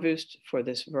Luna-Vust for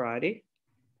this variety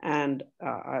and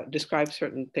describe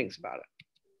certain things about it.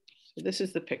 So this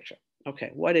is the picture.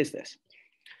 Okay, what is this?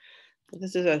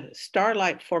 This is a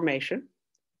starlight formation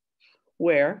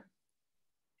where,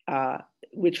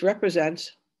 which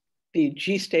represents the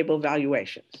G-stable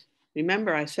valuations.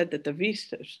 Remember, I said that the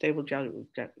V-stable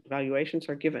valuations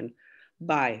are given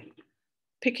by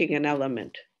picking an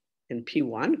element in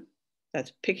P1,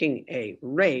 that's picking a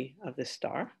ray of the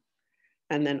star,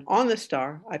 and then on the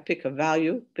star, I pick a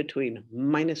value between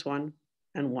 -1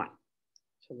 and 1.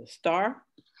 So the star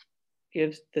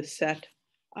gives the set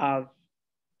of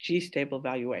G-stable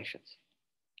valuations.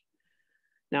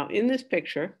 Now in this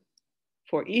picture,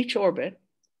 for each orbit,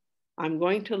 I'm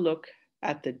going to look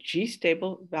at the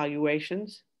G-stable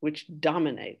valuations which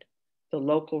dominate the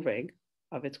local ring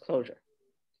of its closure.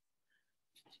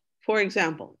 For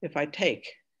example, if I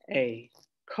take a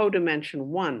codimension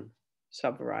 1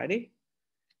 subvariety,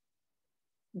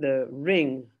 the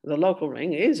local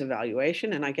ring is a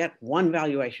valuation, and I get one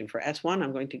valuation. For S1,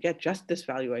 I'm going to get just this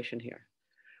valuation here.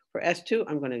 For S2,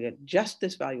 I'm going to get just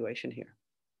this valuation here.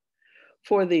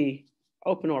 For the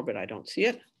open orbit, I don't see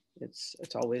it.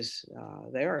 It's always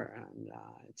there, and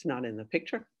it's not in the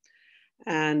picture.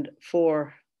 And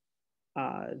for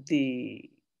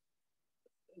the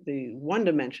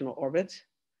one-dimensional orbits,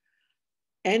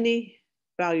 any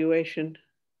valuation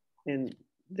in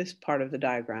this part of the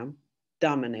diagram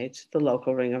dominates the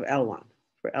local ring of L1.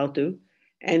 For L2,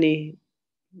 any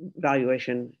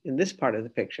valuation in this part of the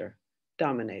picture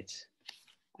dominates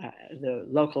the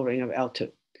local ring of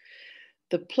L2.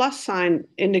 the plus sign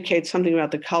indicates something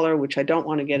about the color, which I don't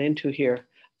want to get into here,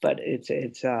 but it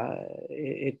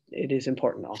is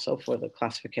important also for the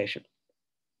classification.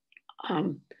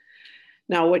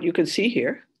 Now, what you can see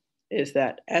here is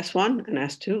that S1 and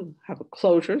S2 have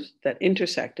closures that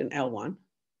intersect in L1,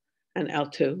 and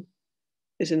L2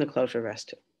 is in the closure of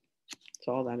S2.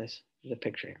 So all that is the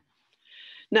picture here.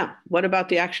 Now, what about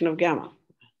the action of gamma?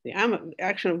 The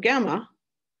action of gamma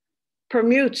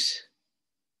permutes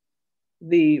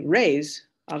the rays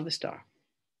of the star.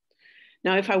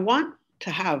 Now, if I want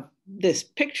to have this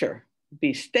picture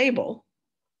be stable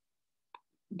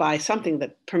by something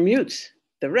that permutes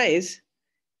the rays,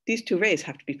 these two rays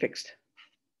have to be fixed.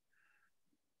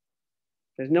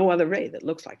 There's no other ray that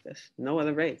looks like this, no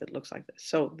other ray that looks like this.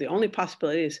 So the only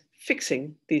possibility is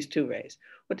fixing these two rays.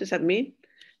 What does that mean?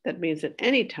 That means that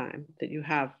any time that you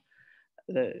have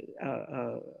the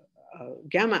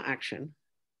gamma action,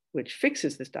 which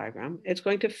fixes this diagram, it's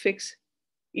going to fix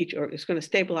each, or it's going to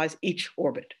stabilize each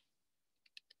orbit.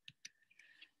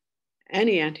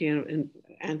 Any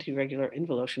anti-regular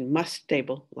involution must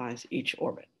stabilize each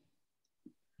orbit.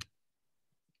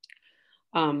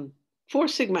 For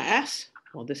sigma S,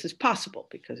 well, this is possible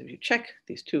because if you check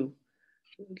these two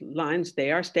lines,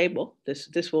 they are stable.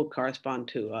 This will correspond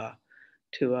to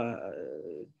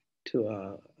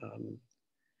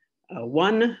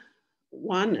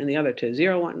one and the other to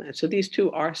 0, 1. And so these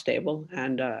two are stable,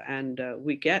 and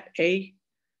we get a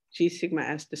G sigma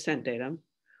S descent datum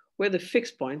where the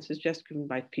fixed points is just given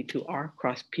by P2R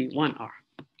cross P1R.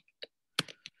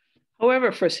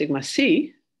 However, for sigma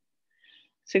C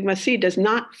does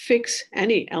not fix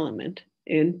any element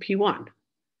in P1.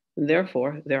 And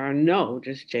therefore, there are no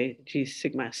just G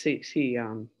sigma C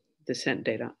descent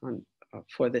data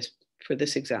for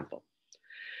this example.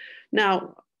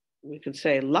 Now, we can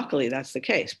say, luckily, that's the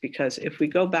case, because if we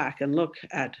go back and look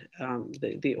at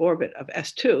the orbit of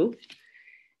S2,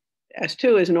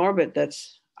 S2 is an orbit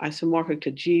that's isomorphic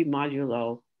to G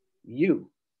modulo U.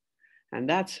 And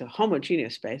that's a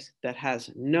homogeneous space that has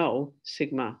no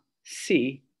sigma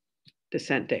C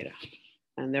descent data.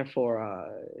 And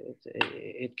therefore,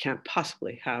 it can't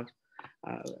possibly have,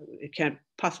 it can't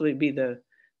possibly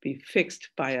be fixed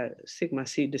by a sigma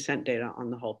C descent data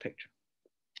on the whole picture.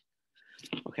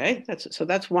 Okay, so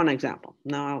that's one example.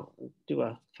 Now I'll do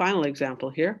a final example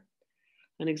here,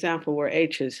 an example where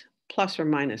H is plus or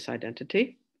minus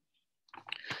identity.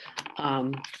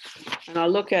 And I'll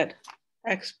look at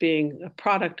X being a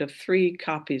product of 3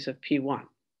 copies of P1.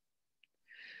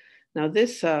 Now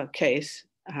this case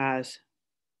has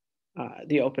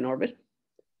the open orbit,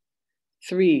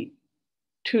 3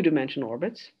 two-dimensional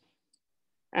orbits,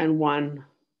 and one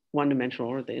one-dimensional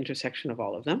orbit, the intersection of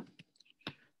all of them.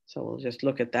 So we'll just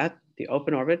look at that, the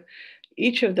open orbit.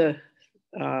 Each of the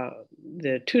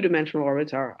two-dimensional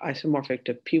orbits are isomorphic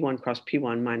to P1 cross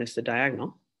P1 minus the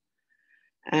diagonal.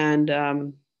 And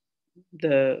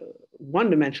the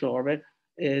one-dimensional orbit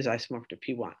is isomorphic to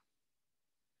P1.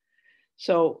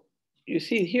 So you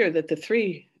see here that the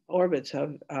 3 orbits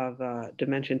of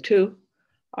dimension 2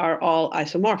 are all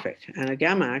isomorphic, and a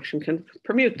gamma action can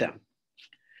permute them.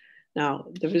 Now,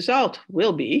 the result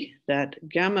will be that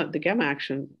the gamma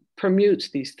action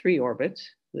permutes these 3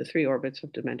 orbits, the 3 orbits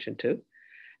of dimension 2,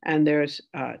 and there's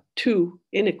 2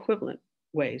 inequivalent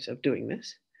ways of doing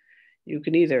this. You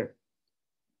can either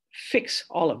fix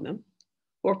all of them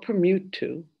or permute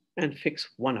 2 and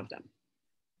fix one of them.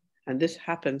 And this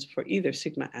happens for either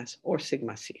sigma S or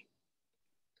sigma C.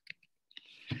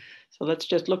 So let's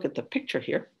just look at the picture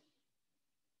here.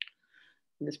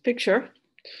 In this picture,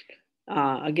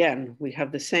 again, we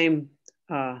have the same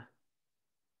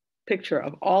picture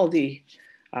of all the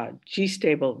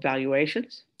G-stable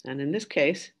valuations. And in this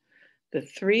case, the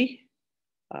 3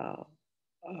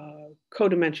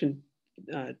 codimension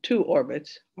 2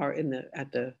 orbits are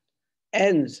at the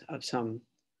ends of some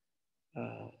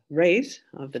rays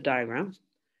of the diagram.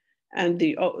 And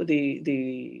the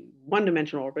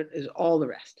one-dimensional orbit is all the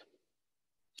rest.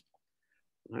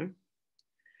 All right.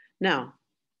 Now,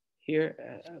 here,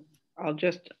 I'll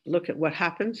just look at what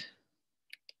happens.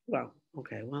 Well,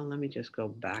 okay, well, let me just go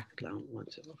back down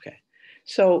once. Okay,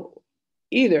 so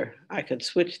either I could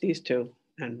switch these 2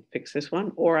 and fix this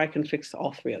one, or I can fix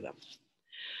all 3 of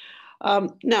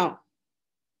them. Now,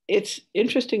 it's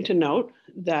interesting to note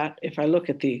that if I look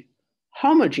at the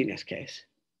homogeneous case,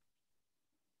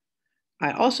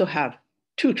 I also have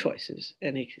 2 choices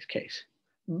in each case,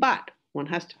 but one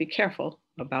has to be careful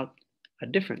about a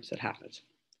difference that happens.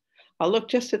 I'll look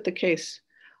just at the case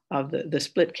of the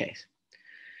split case.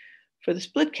 For the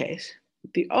split case,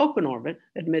 the open orbit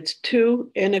admits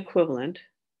 2 inequivalent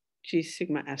G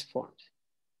sigma S forms.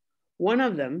 One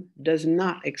of them does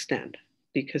not extend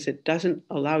because it doesn't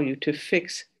allow you to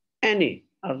fix any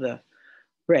of the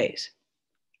rays.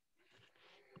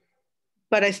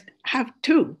 But I have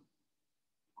two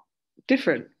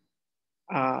different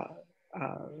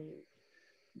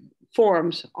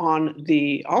forms on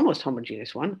the almost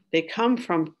homogeneous one. They come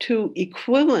from two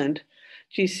equivalent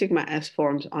G sigma S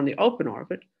forms on the open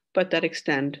orbit, but that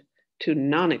extend to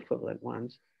non-equivalent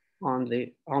ones on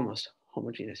the almost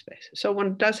homogeneous space. So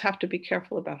one does have to be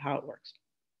careful about how it works.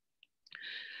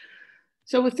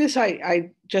 So with this,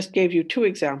 I just gave you two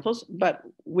examples, but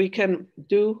we can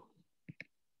do,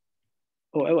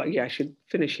 I should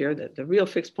finish here that the real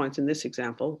fixed points in this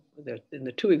example, in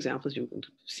the two examples, you can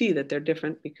see that they're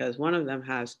different because one of them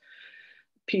has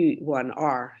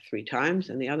P1R 3 times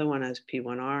and the other one has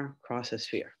P1R cross a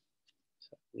sphere.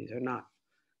 So these are not,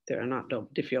 they're not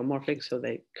diffeomorphic, so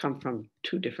they come from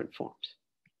two different forms.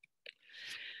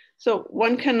 So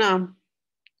one can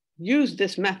use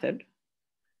this method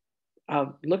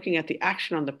of looking at the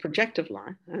action on the projective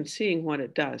line and seeing what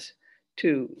it does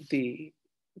to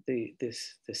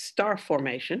this star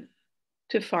formation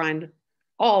to find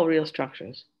all real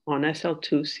structures on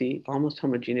SL2C almost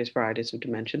homogeneous varieties of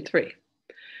dimension 3.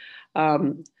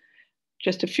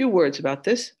 Just a few words about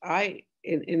this.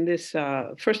 In this,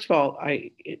 first of all,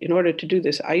 in order to do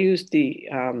this, I used the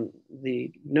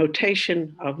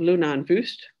notation of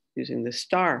Luna-Vust using the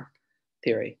star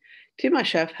theory.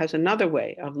 Timashev has another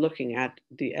way of looking at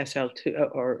the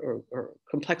SL2 or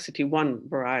complexity 1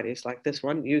 varieties like this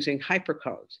one using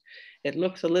hypercodes. It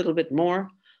looks a little bit more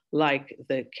like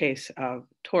the case of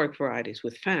toric varieties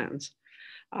with fans.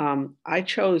 I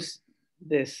chose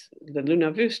the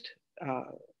Luna-Vust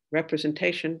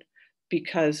representation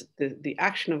because the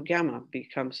action of gamma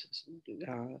becomes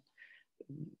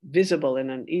visible in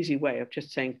an easy way of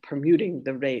just saying permuting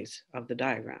the rays of the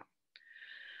diagram.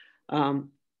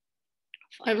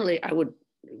 Finally, I would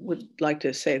like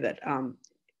to say that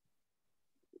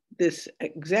this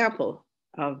example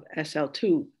of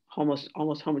SL2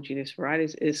 almost homogeneous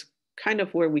varieties is kind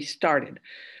of where we started.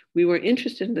 We were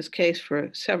interested in this case for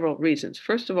several reasons.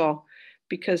 First of all,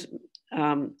 because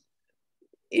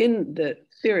in the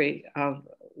theory of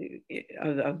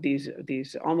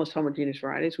these almost homogeneous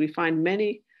varieties, we find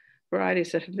many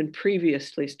varieties that have been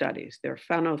previously studied. They're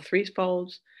Fano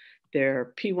 3-folds,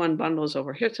 they're P1 bundles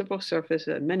over Hirzebruch surface,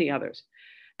 and many others.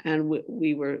 And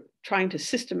we were trying to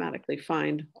systematically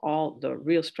find all the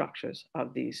real structures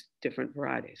of these different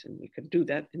varieties, and we could do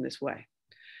that in this way.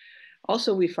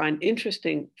 Also, we find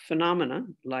interesting phenomena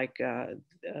like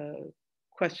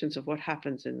questions of what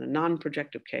happens in the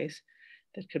non-projective case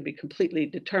that can be completely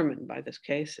determined by this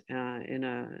case in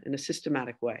a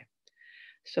systematic way.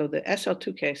 So the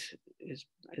SL2 case is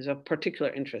of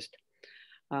particular interest.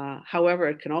 However,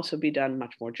 it can also be done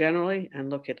much more generally and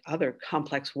look at other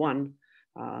complex 1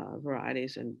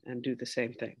 varieties and do the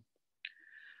same thing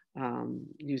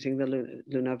using the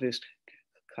Luna-Vust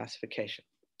classification.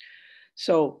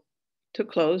 So to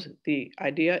close, the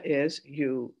idea is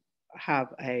you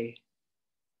have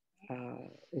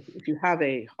if you have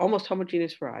a almost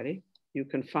homogeneous variety, you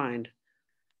can find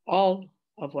all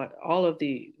of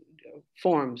the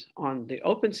forms on the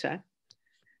open set,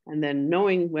 and then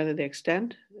knowing whether they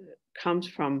extend comes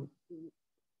from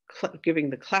giving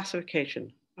the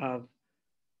classification of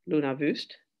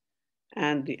Luna-Vust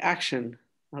and the action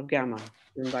of gamma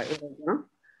by Ronan,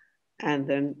 and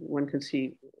then one can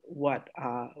see what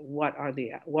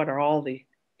are all the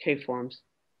K forms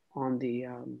on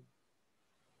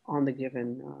the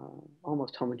given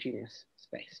almost homogeneous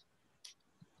space.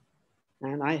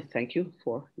 And I thank you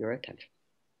for your attention.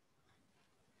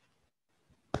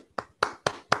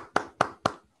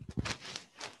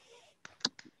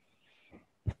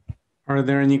 Are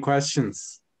there any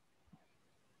questions?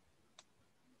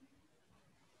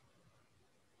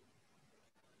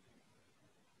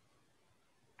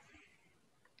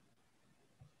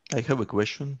 I have a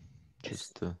question.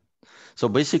 Just so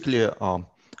basically,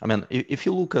 I mean, if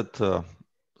you look at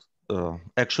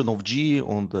action of G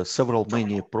on the several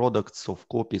many products of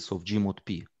copies of G mod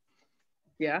P,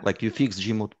 yeah, like you fix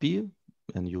G mod P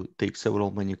and you take several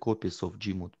many copies of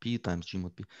G mod P times G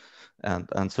mod P,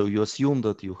 and so you assume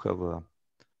that you have a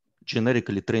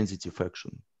generically transitive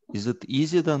action. Is it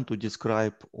easy then to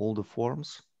describe all the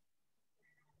forms?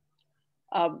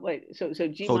 Wait, so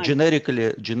G So mod...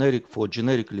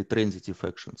 generically transitive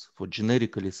actions, for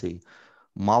generically say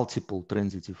multiple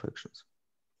transitive actions.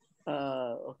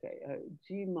 Okay,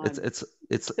 G mod...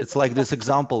 It's like this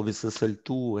example with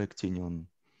SL2 acting on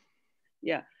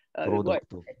yeah,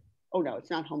 product of... Oh no, it's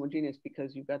not homogeneous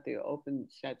because you've got the open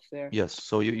sets there. Yes,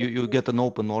 so you get an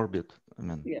open orbit. I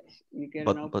mean, yes, you get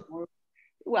an open orbit.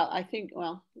 Well, I think,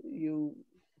 well,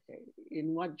 okay,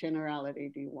 in what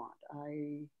generality do you want?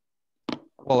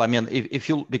 Well, I mean, if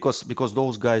you, because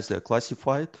those guys, they're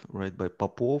classified, right, by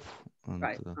Popov. And,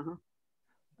 right.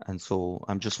 And so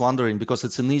I'm just wondering, because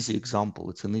it's an easy example,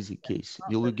 it's an easy case.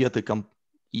 Will we get a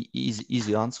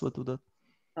easy answer to that?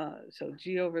 So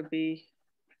G over B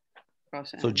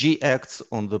cross N. So G acts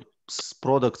on the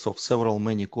products of several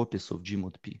many copies of G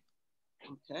mod P.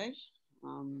 Okay.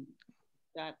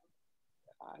 That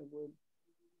I would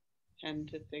tend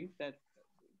to think that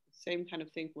the same kind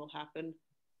of thing will happen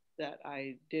that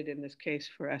I did in this case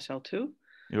for SL2.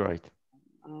 You're right.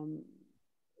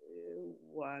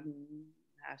 One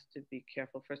has to be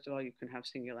careful. First of all, you can have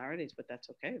singularities, but that's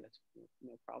okay. That's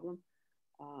no problem.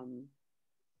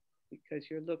 Because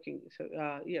you're looking, so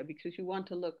yeah, because you want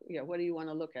to look, yeah, what do you want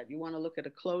to look at? You want to look at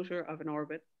a closure of an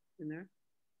orbit in there?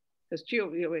 Because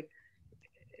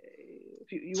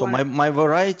so my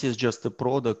variety is just a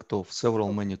product of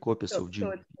several many copies of G.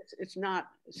 So it's not,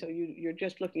 so you're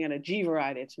just looking at a G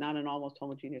variety. It's not an almost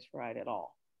homogeneous variety at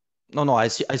all. No, I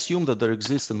assume that there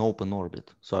exists an open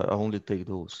orbit. So I only take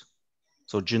those.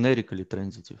 So generically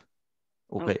transitive.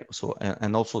 Okay. So,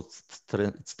 and also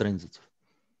it's transitive.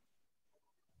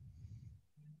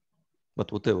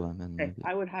 But whatever, I mean, okay.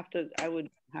 I would have to.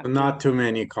 Not too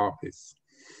many copies.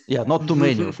 Yeah, not too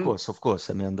many, of course.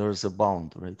 I mean, there's a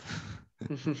bound, right?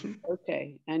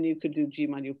 Okay, and you could do G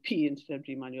modulo P instead of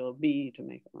G modulo B to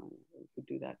make it wrong. You could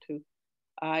do that too.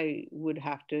 I would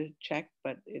have to check,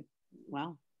 but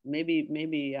well, maybe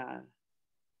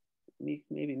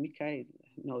Mikhail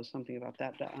knows something about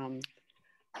that.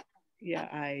 Yeah,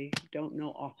 I don't know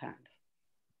offhand.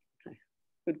 Okay.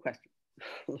 Good question.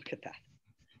 Look at that.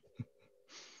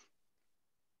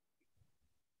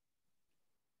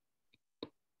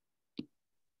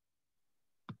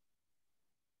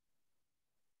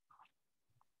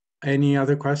 Any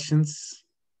other questions?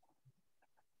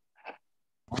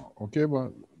 Okay,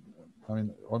 but I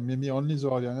mean, or maybe only the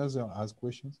organizer has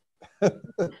questions.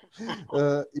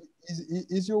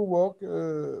 Is your work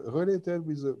related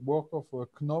with the work of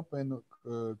Knop and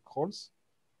Krolls?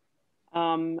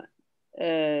 And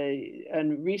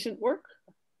recent work?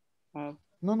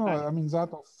 No, I mean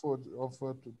that of 4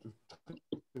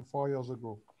 years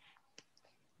ago.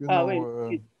 You know,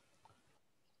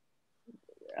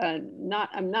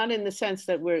 I'm not in the sense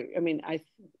that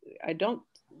I don't,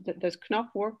 does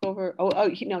Knopf work over,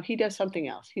 he does something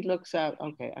else. He looks at,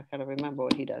 okay, I gotta remember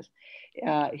what he does.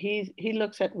 He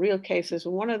looks at real cases.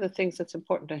 And one of the things that's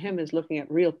important to him is looking at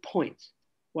real points.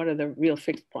 What are the real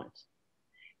fixed points?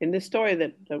 In this story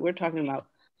that we're talking about,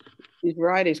 these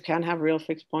varieties can have real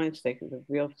fixed points. The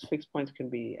real fixed points can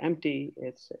be empty.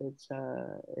 It's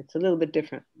a little bit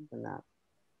different than that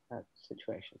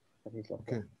situation that he's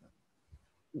looking at.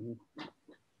 Mm-hmm.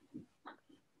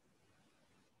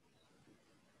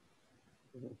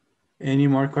 Any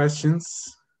more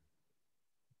questions?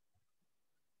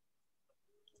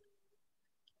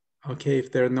 Okay,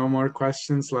 if there are no more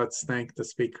questions, let's thank the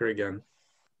speaker again.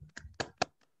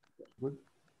 Good.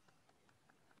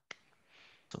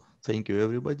 So thank you,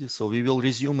 everybody. So we will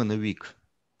resume in a week.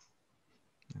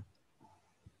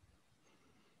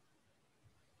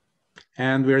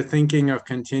 And we're thinking of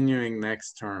continuing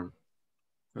next term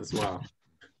as well.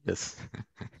 Yes.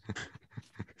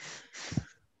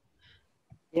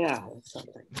 Yeah, that's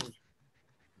something.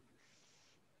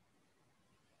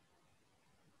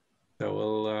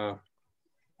 So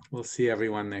we'll see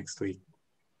everyone next week.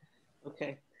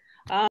 Okay.